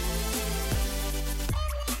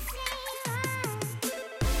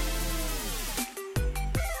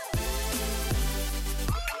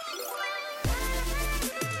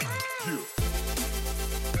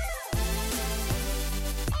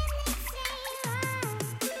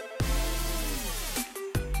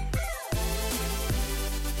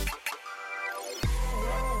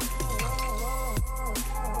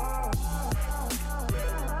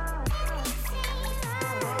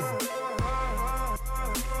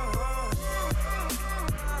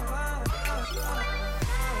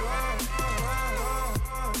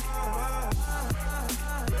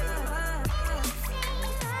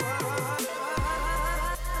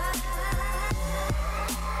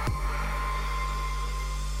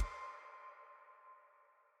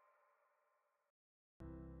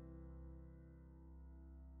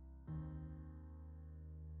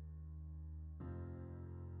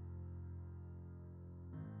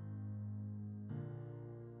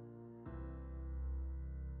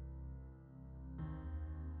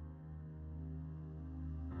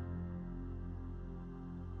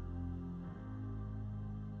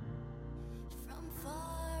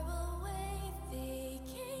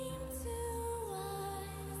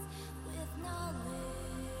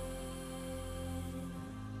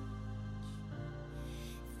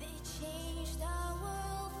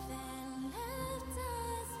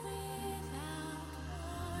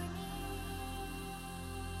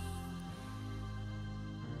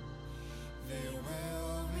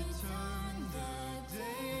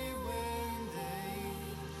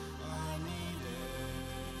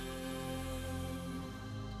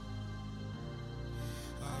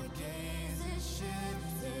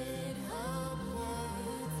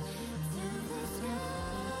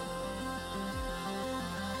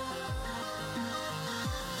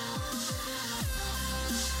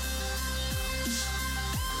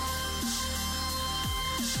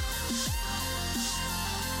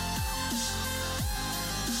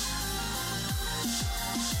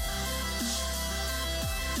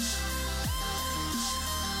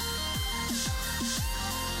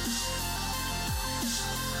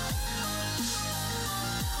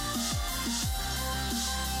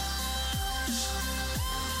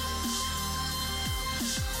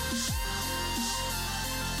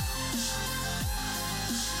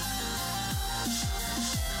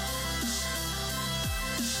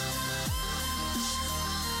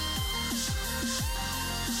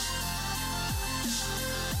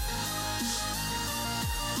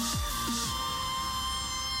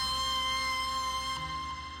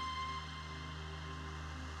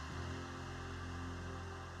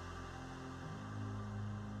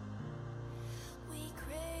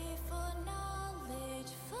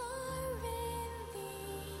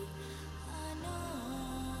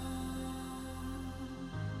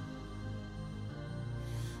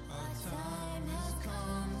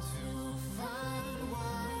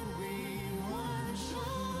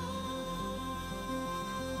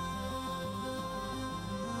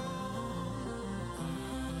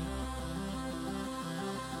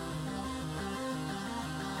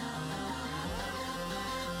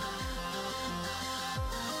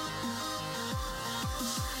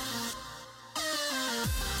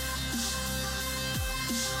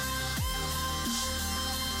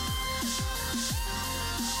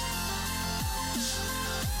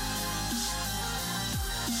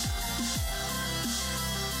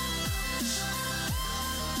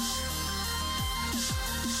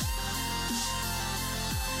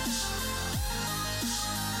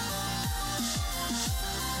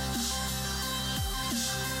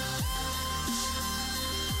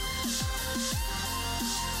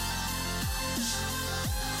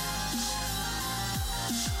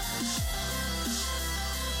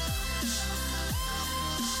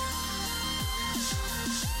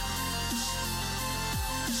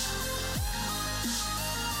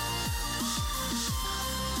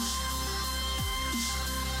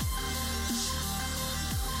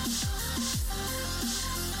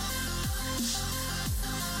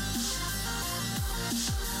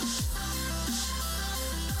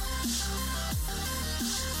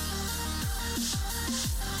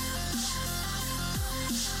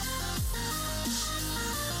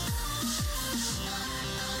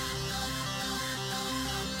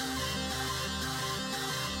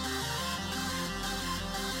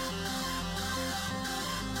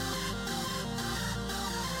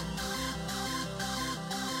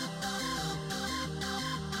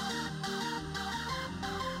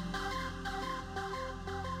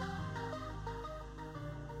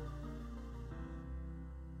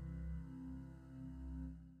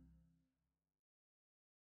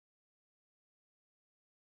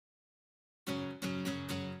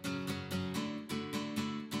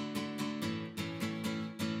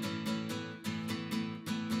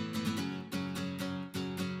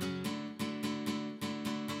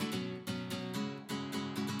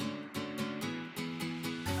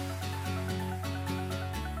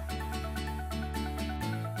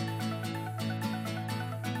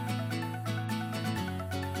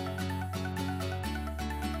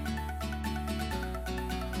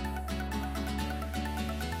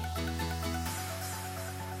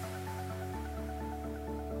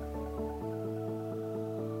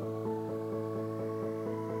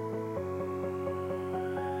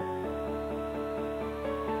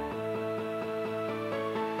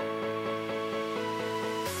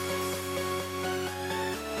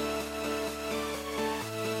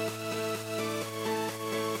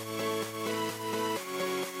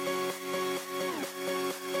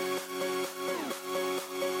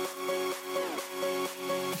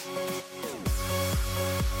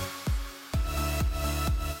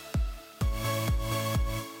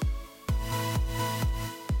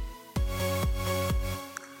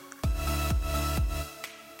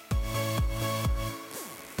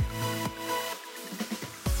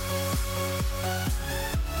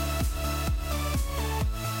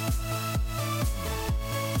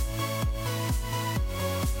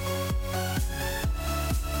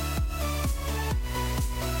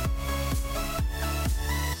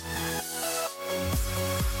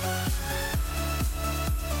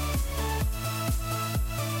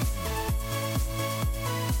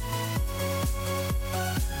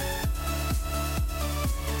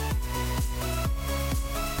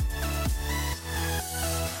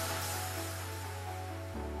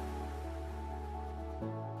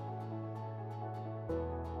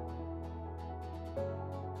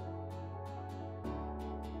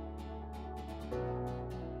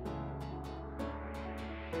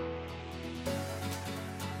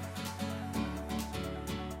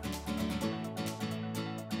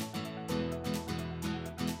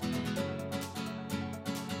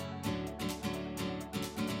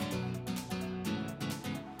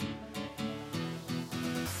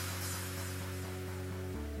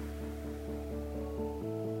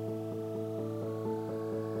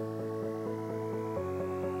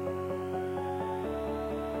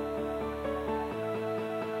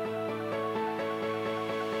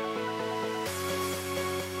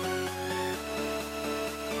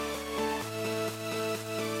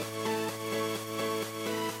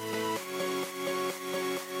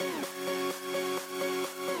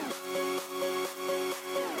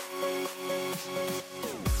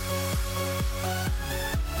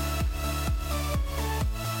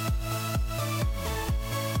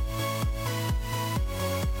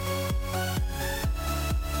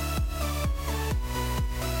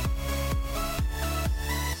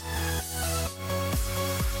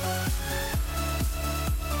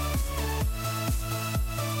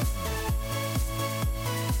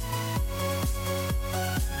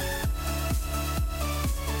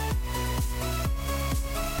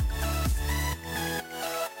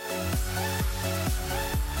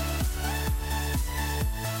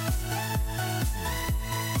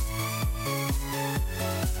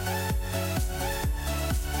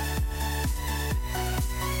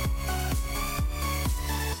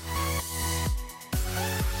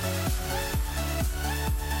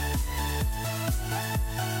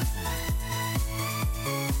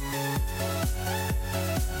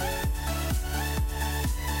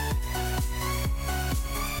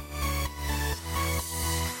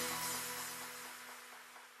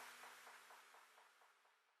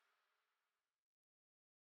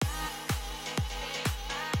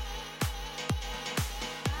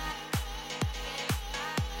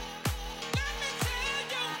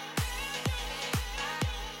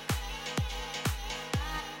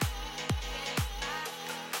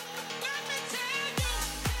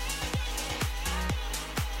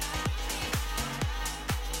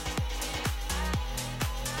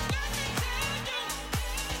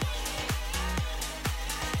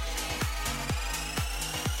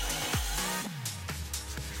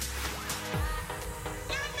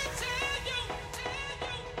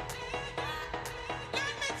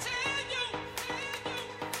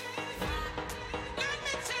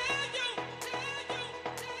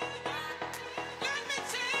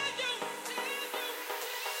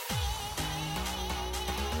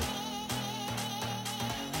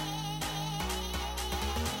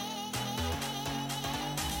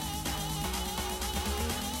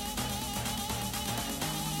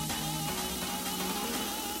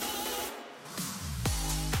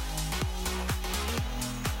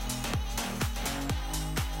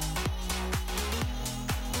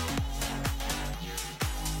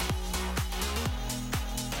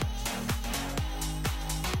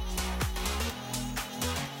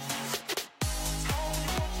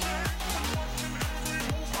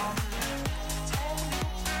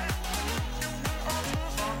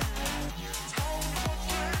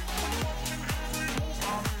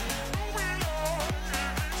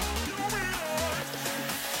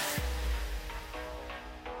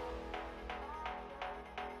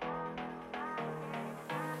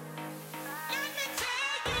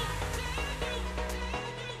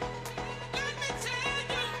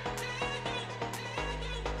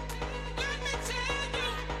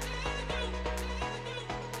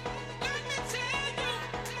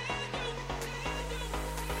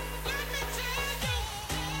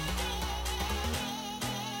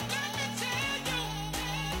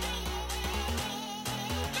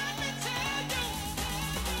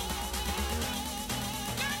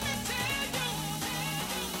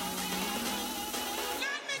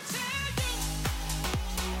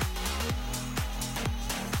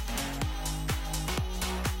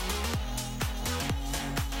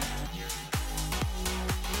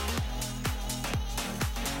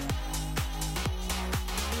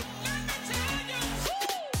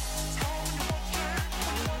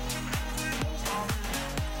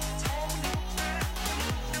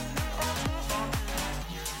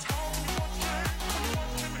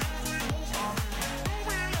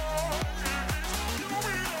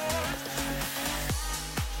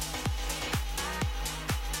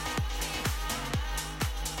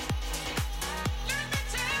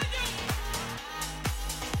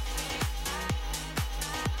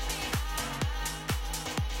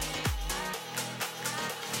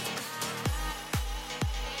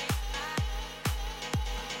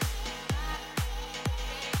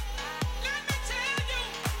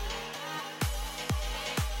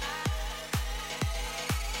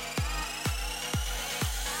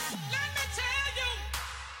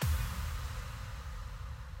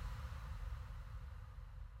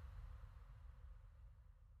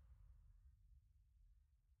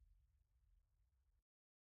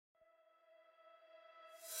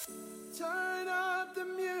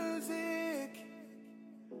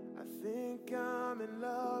 in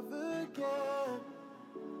love again.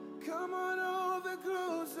 Come on over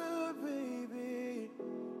closer, baby.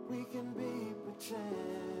 We can be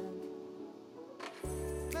pretend.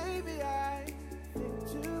 Maybe I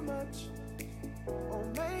think too much, or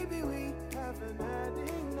maybe we haven't had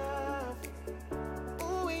enough.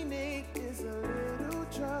 All we need is a little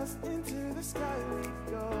trust. Into the sky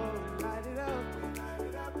we go and light it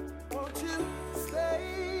up. Won't you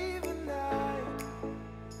stay the night?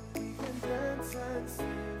 We can dance and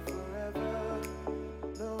sing forever.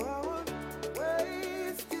 No, I won't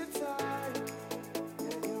waste your time.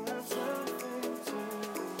 Yeah, you have something to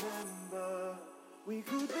remember. We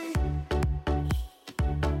could be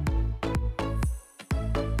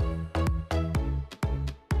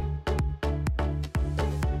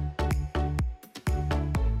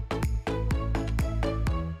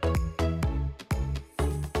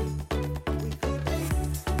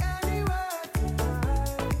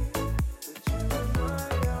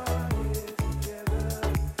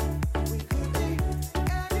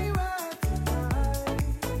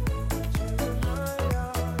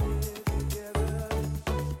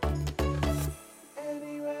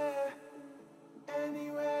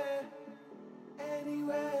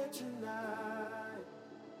tonight.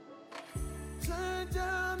 Turn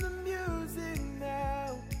down the music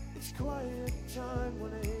now. It's quiet time,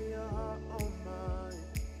 wanna hear your heart on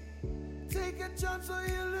mine. Take a chance or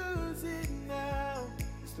you lose it now.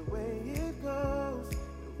 It's the way it goes,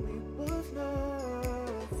 and we both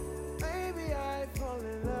know. Maybe I fall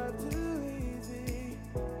in love too easy,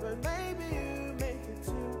 but maybe you make it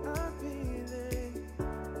too appealing.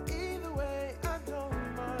 Either way, I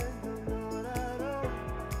don't mind, no, not at all.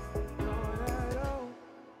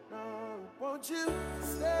 Won't you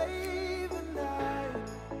stay the night?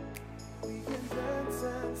 We can dance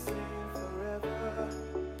and sing forever.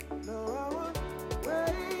 No, I won't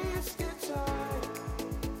waste your time.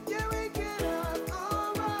 Yeah, we can have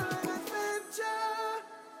all our adventure.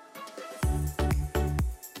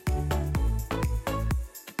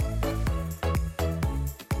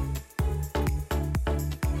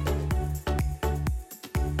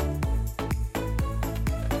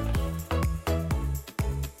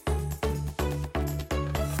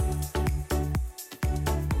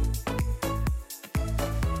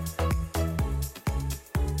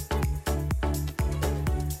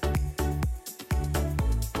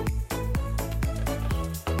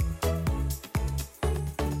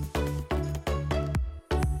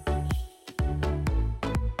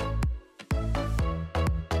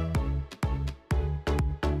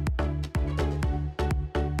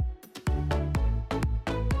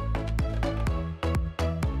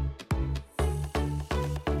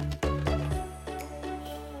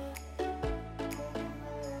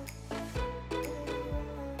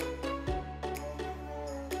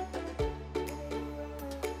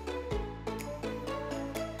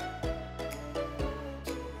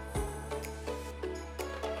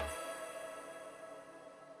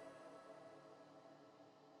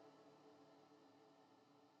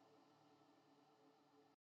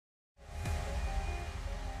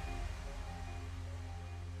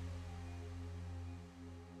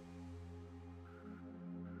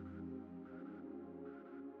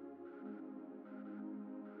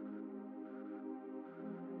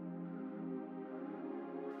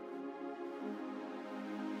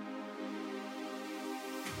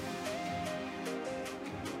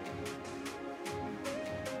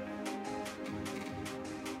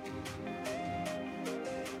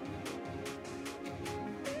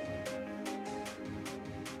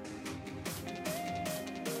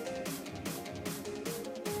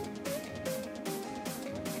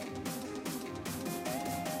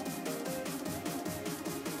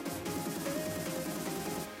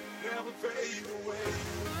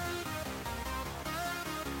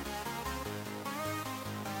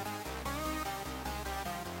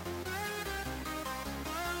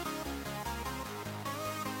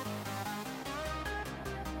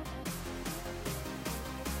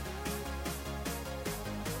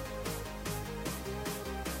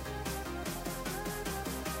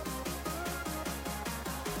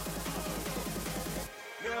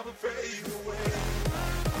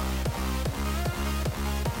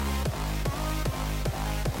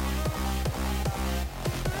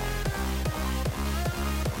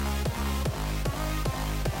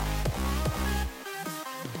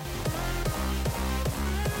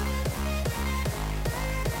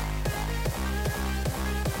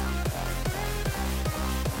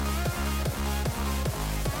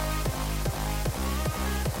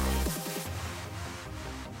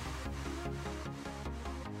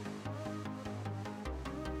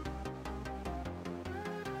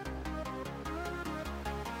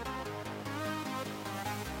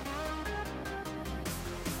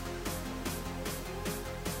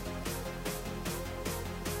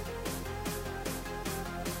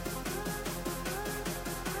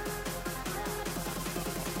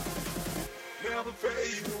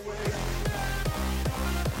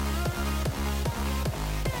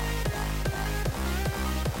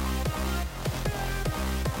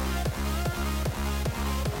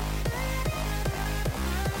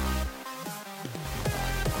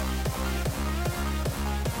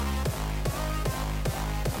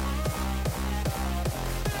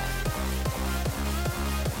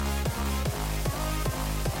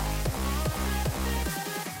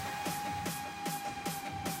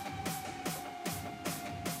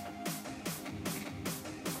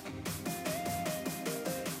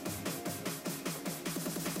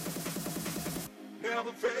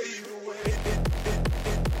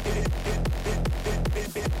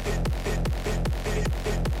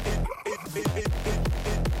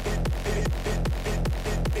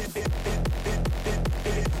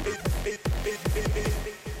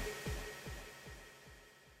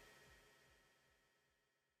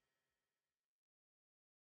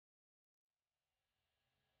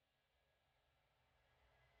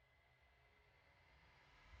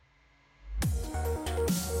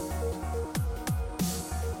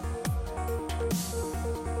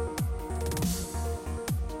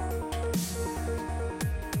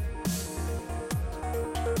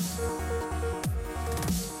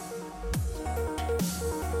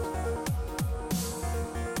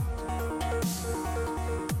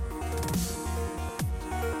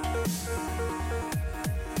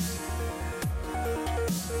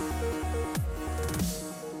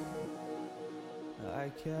 I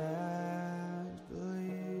can't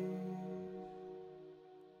believe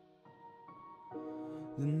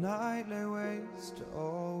the night lay waste to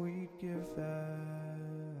all we'd given.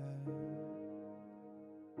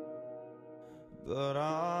 But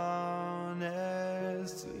honestly,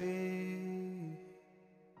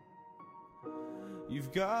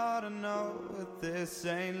 you've gotta know that this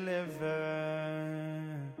ain't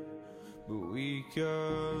living. But we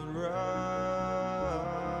could run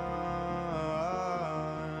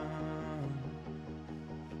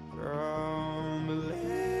from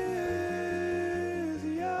Elysium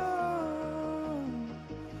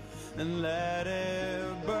and let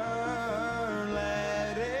it burn,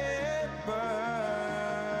 let it burn.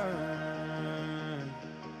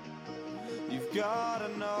 You've gotta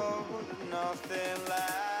know that nothing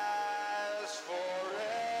lasts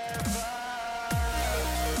forever.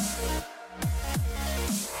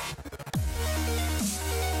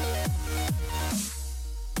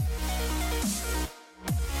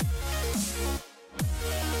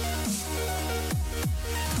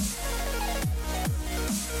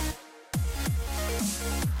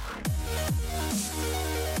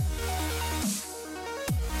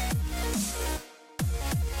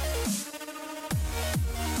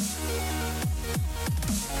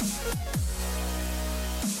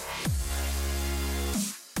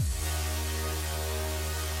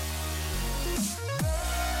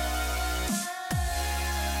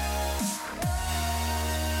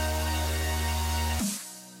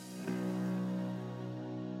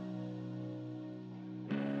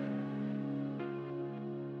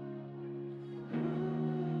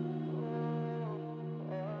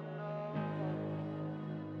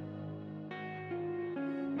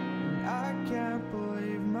 I can't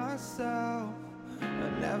believe myself. I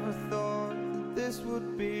never thought that this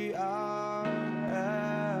would be our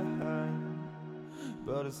end,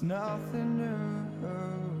 but it's nothing new.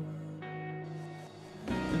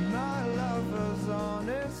 And my lover's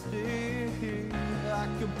honesty, I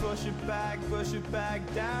can push it back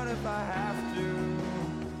down if I have to.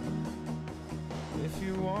 If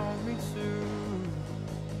you want me to,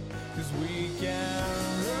 'cause we can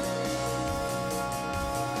run.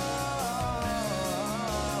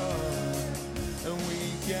 And we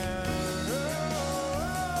can run.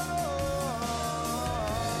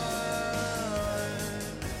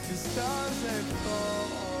 The stars they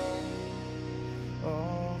fall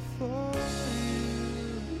all for you.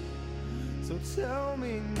 So tell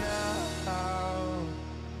me now,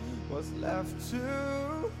 what's left to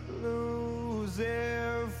lose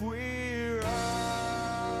if we run?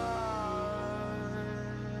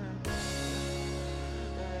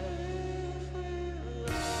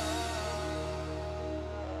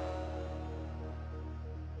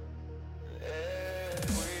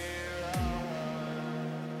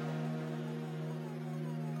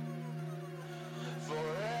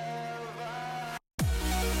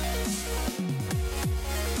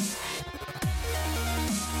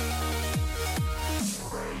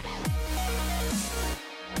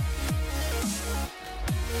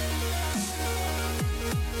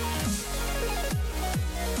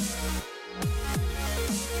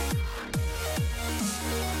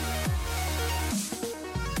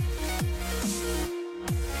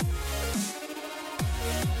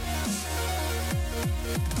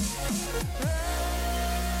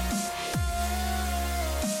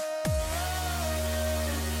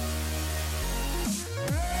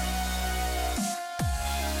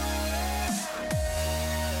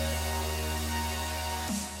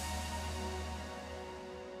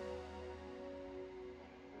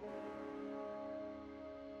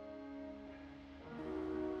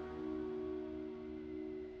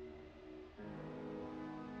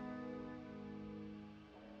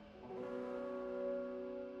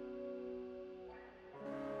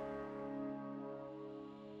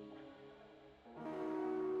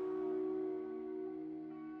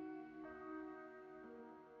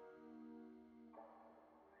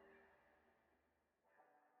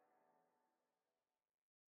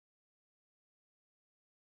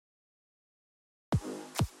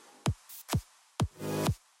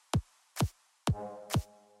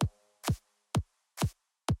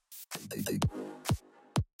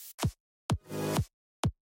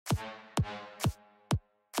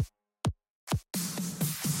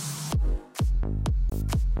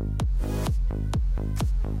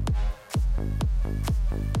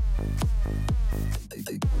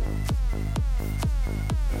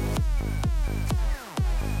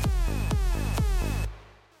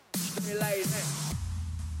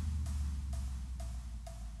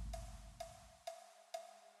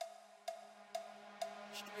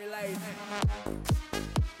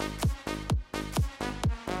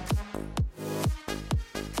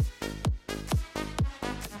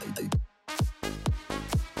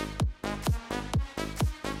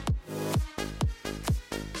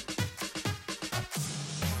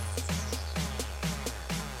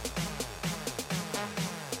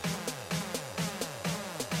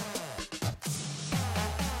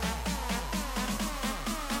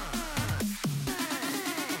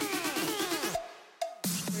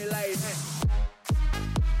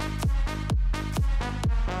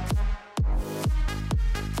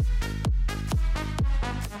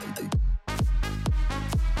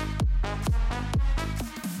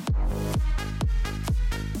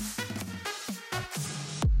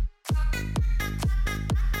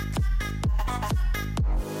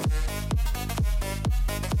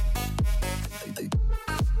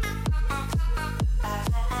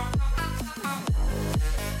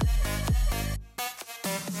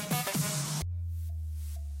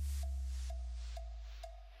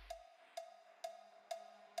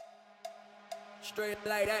 Straight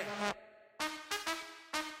like that.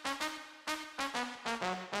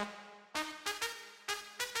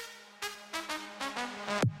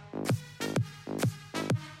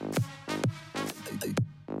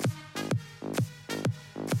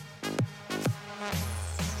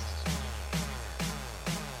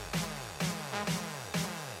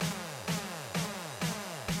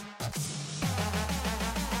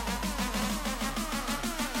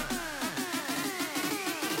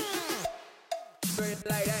 Straight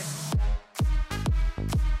like that.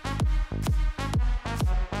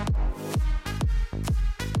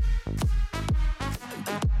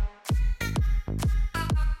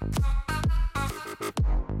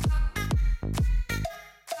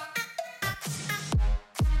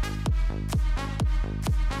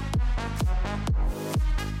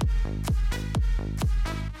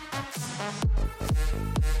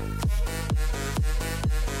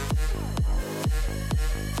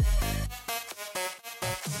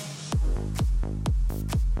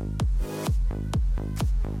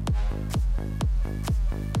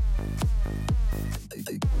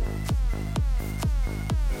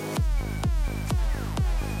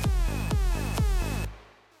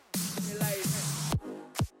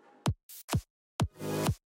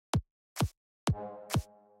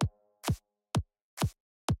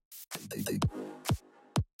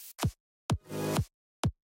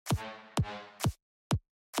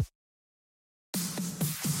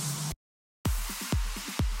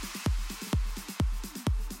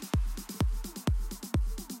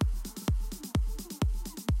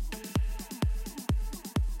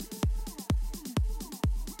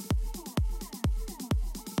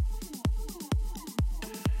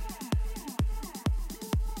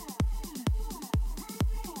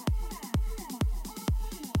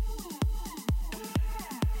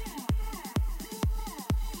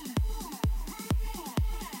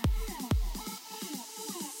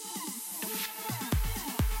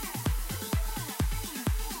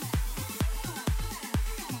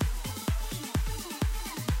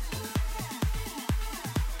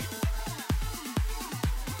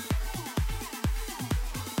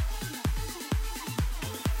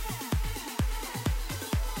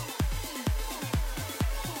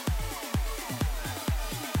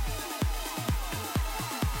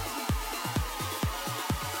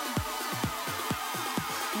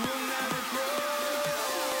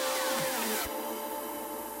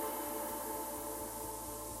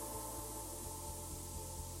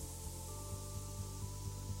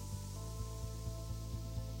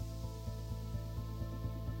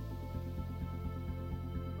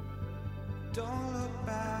 Don't look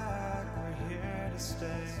back, we're here to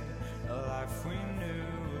stay. A life we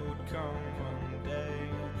knew would come one day.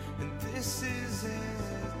 And this is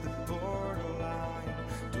it, the borderline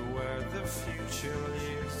to where the future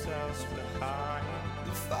leaves us behind.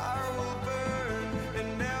 The fire will burn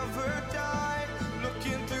and never die,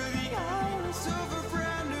 looking through the eyes of a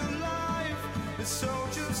brand new life. And so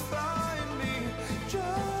just find me,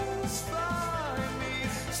 just find me.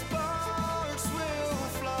 Sparks will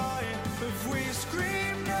fly if we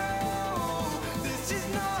scream no. This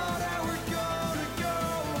is not how we're gonna go.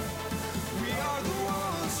 We are the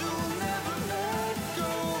ones who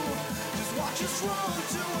us run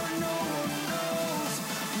to where no one knows.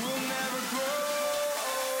 We'll never grow.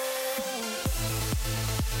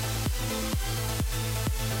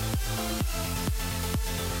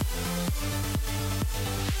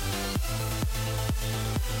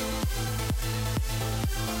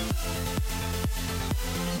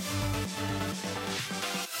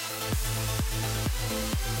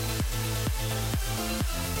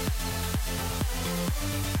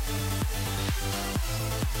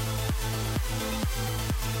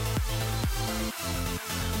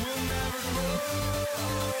 We'll never grow.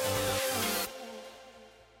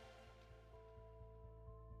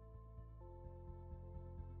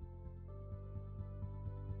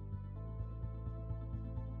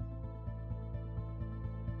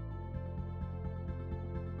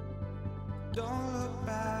 Don't look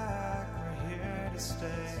back, we're here to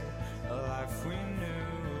stay. A life we knew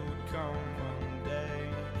would come one day.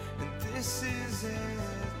 And this is it,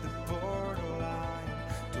 the borderline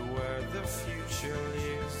to where the future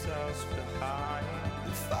leaves us behind.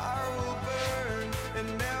 The fire will burn and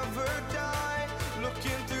never die,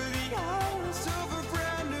 looking through the eyes of a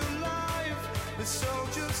brand new life. And so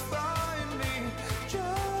just find me,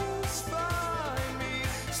 just find me.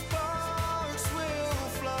 Sparks will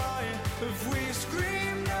fly if we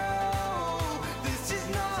scream no. This is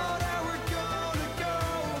not how we're gonna go.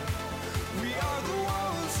 We are the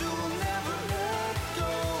ones who will never let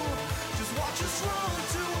go. Just watch us run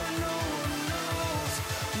to where no one knows.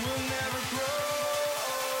 We'll never grow.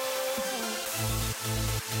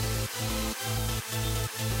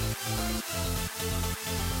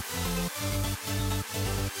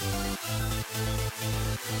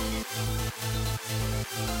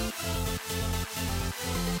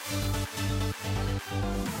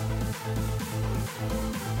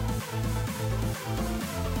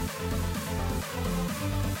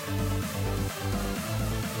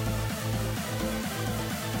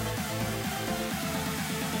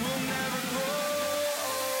 We'll never grow.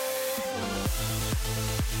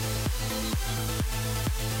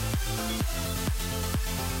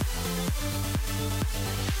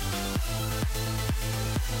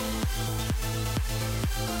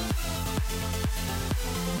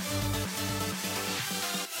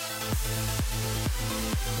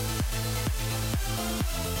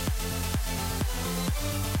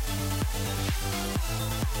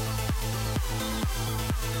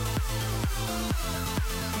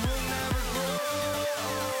 We'll never grow.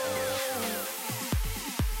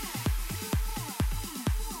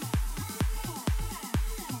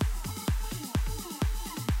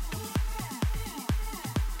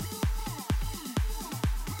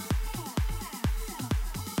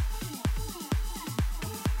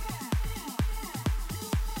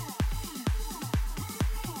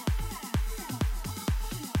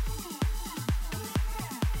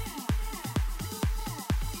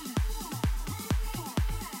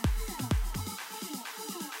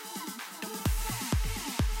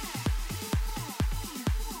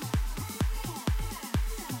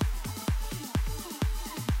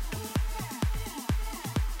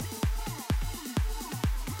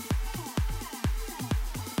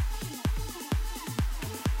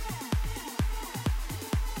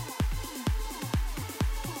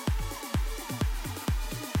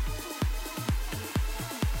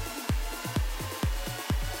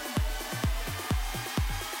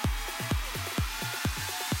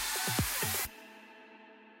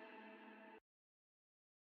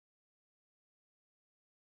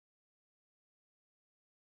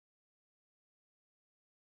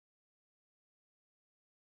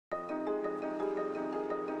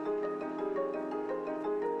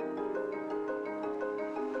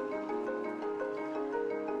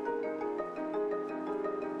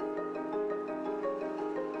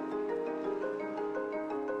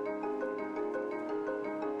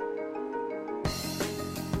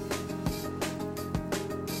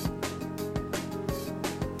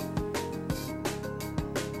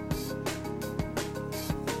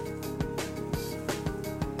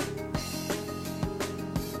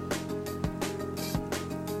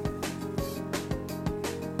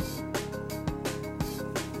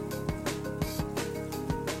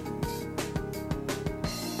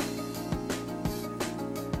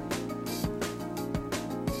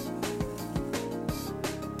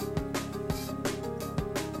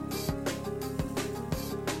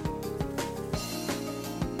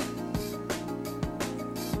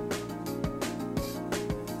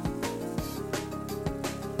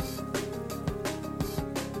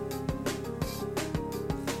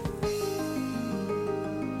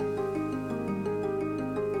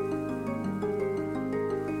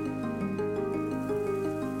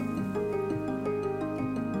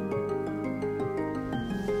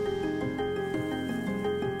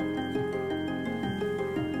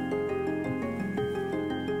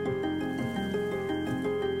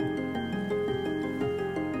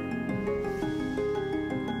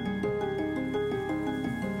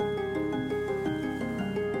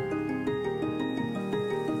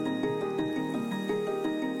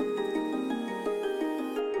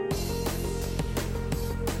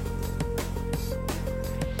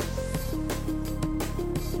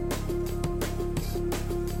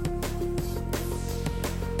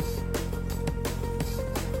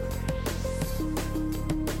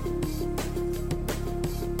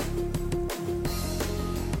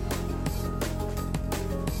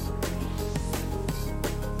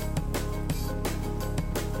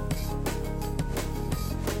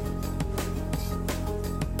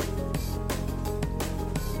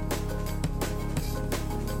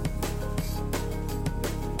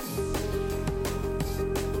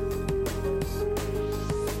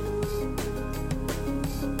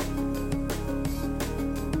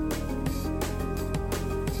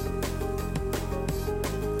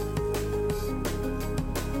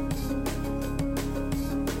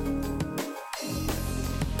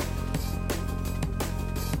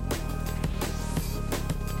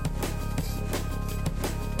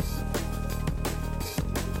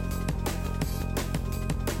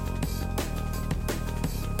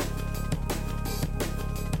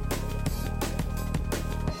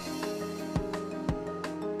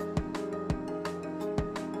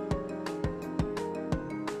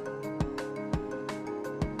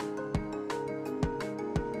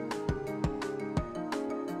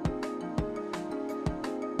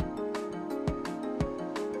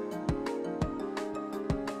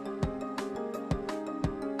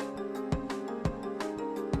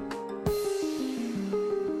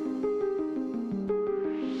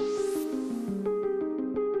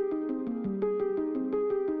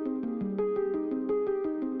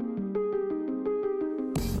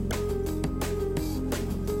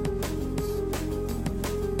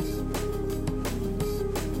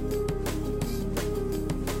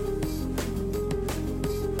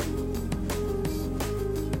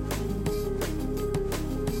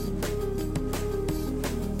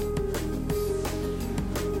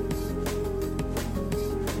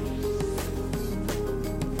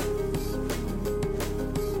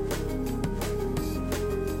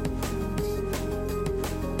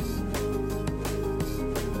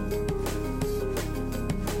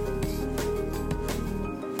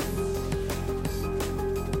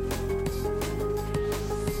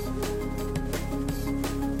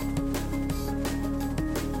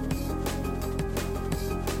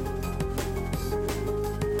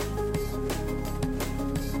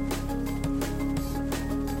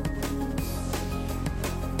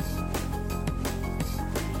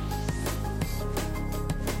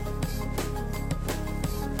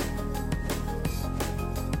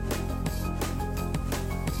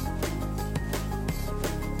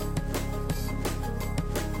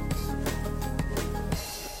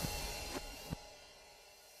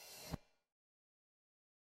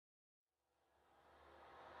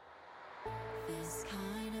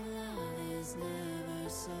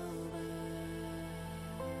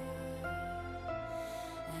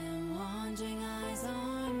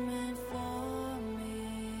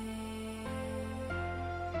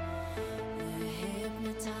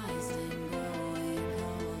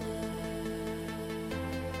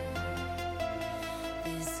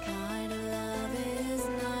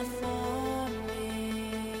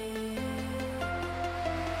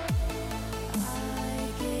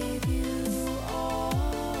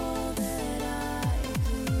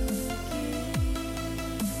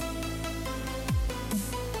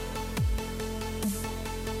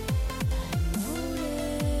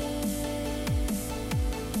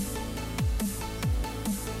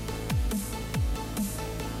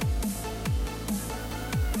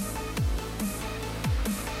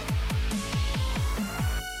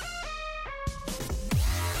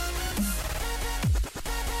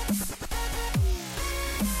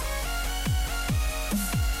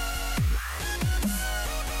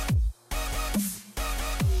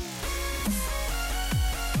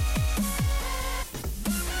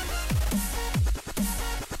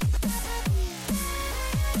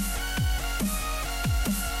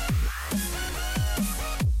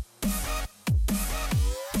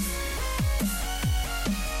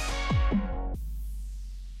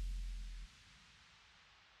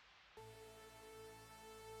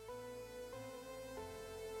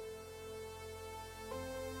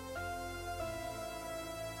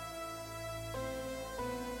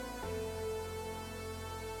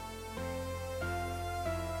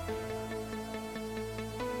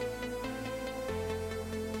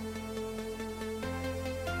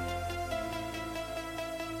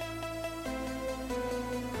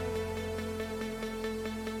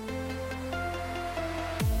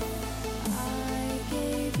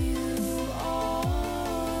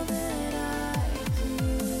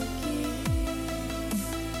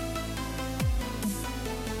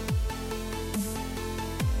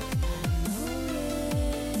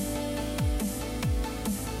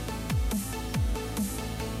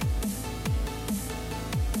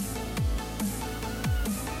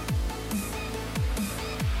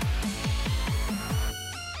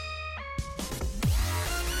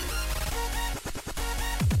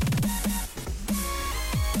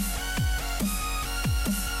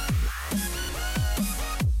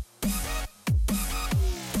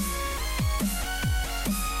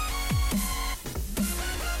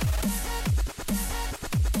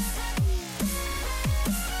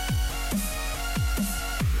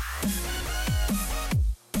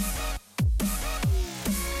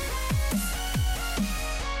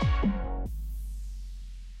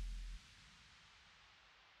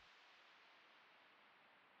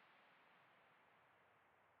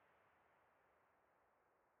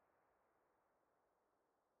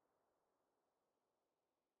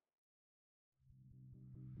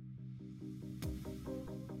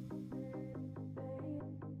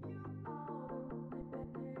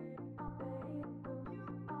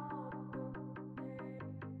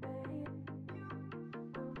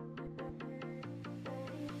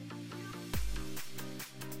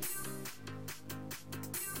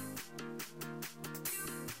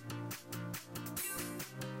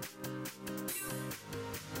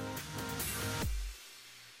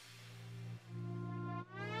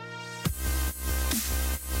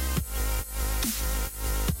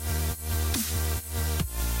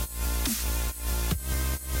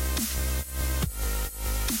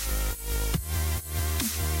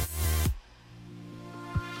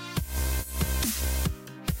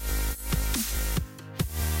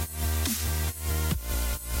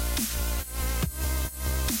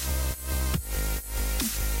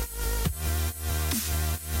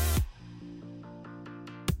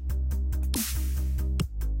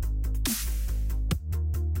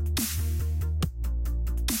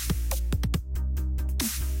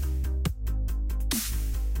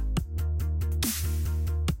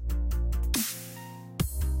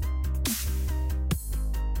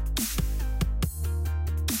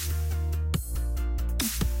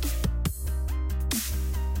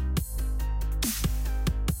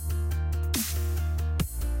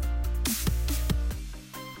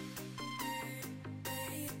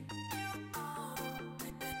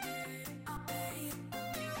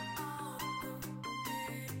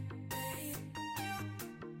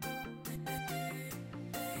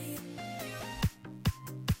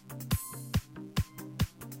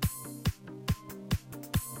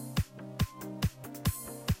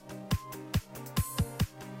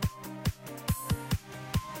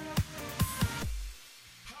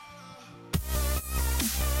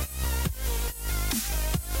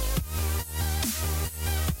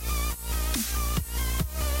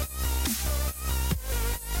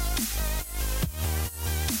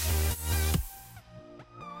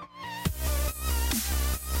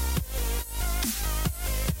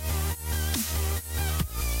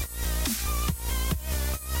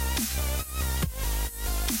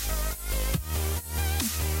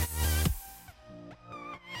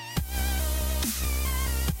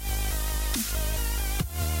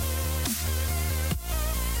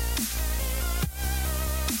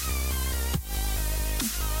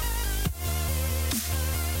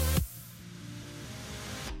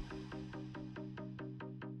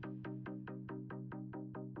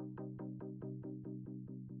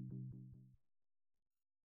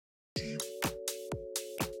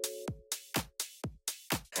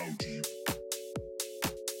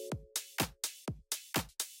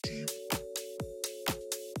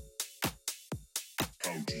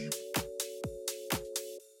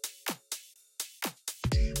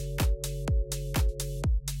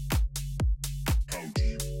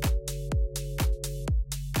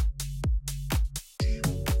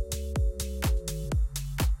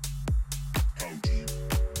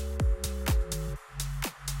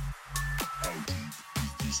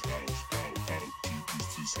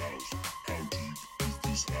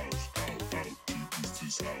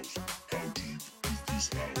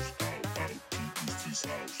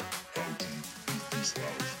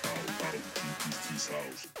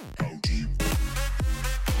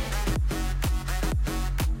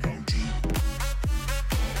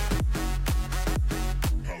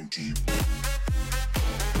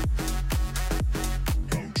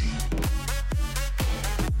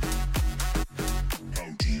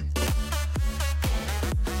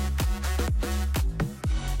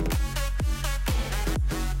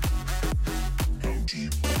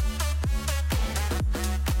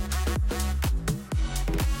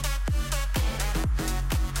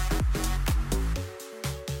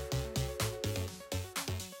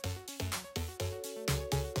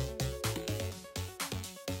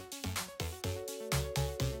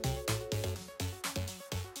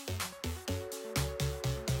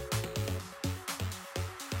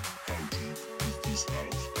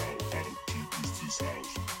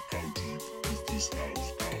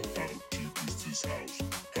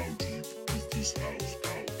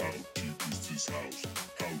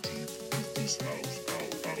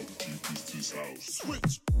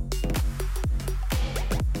 Switch.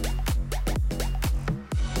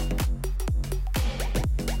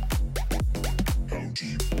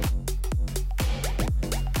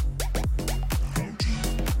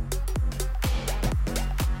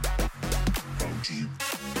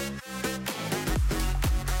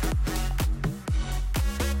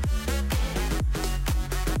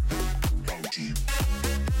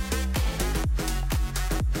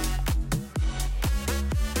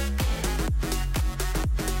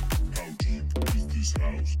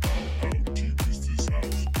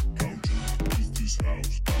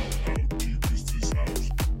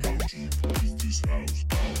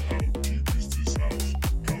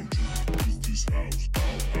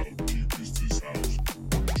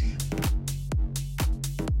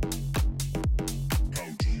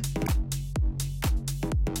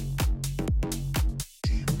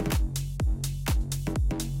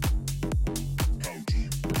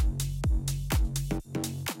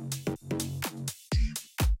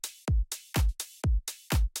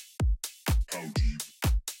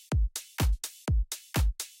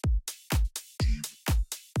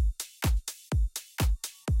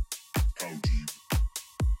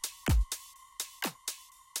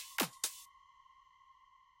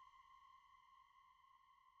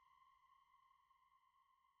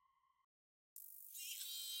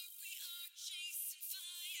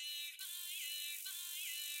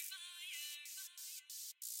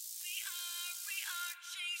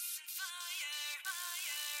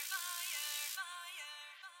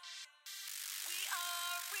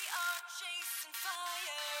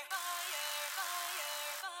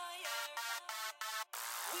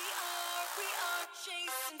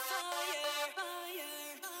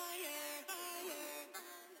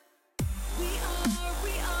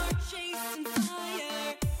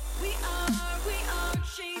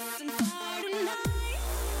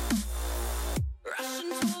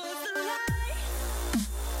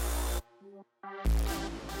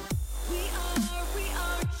 We are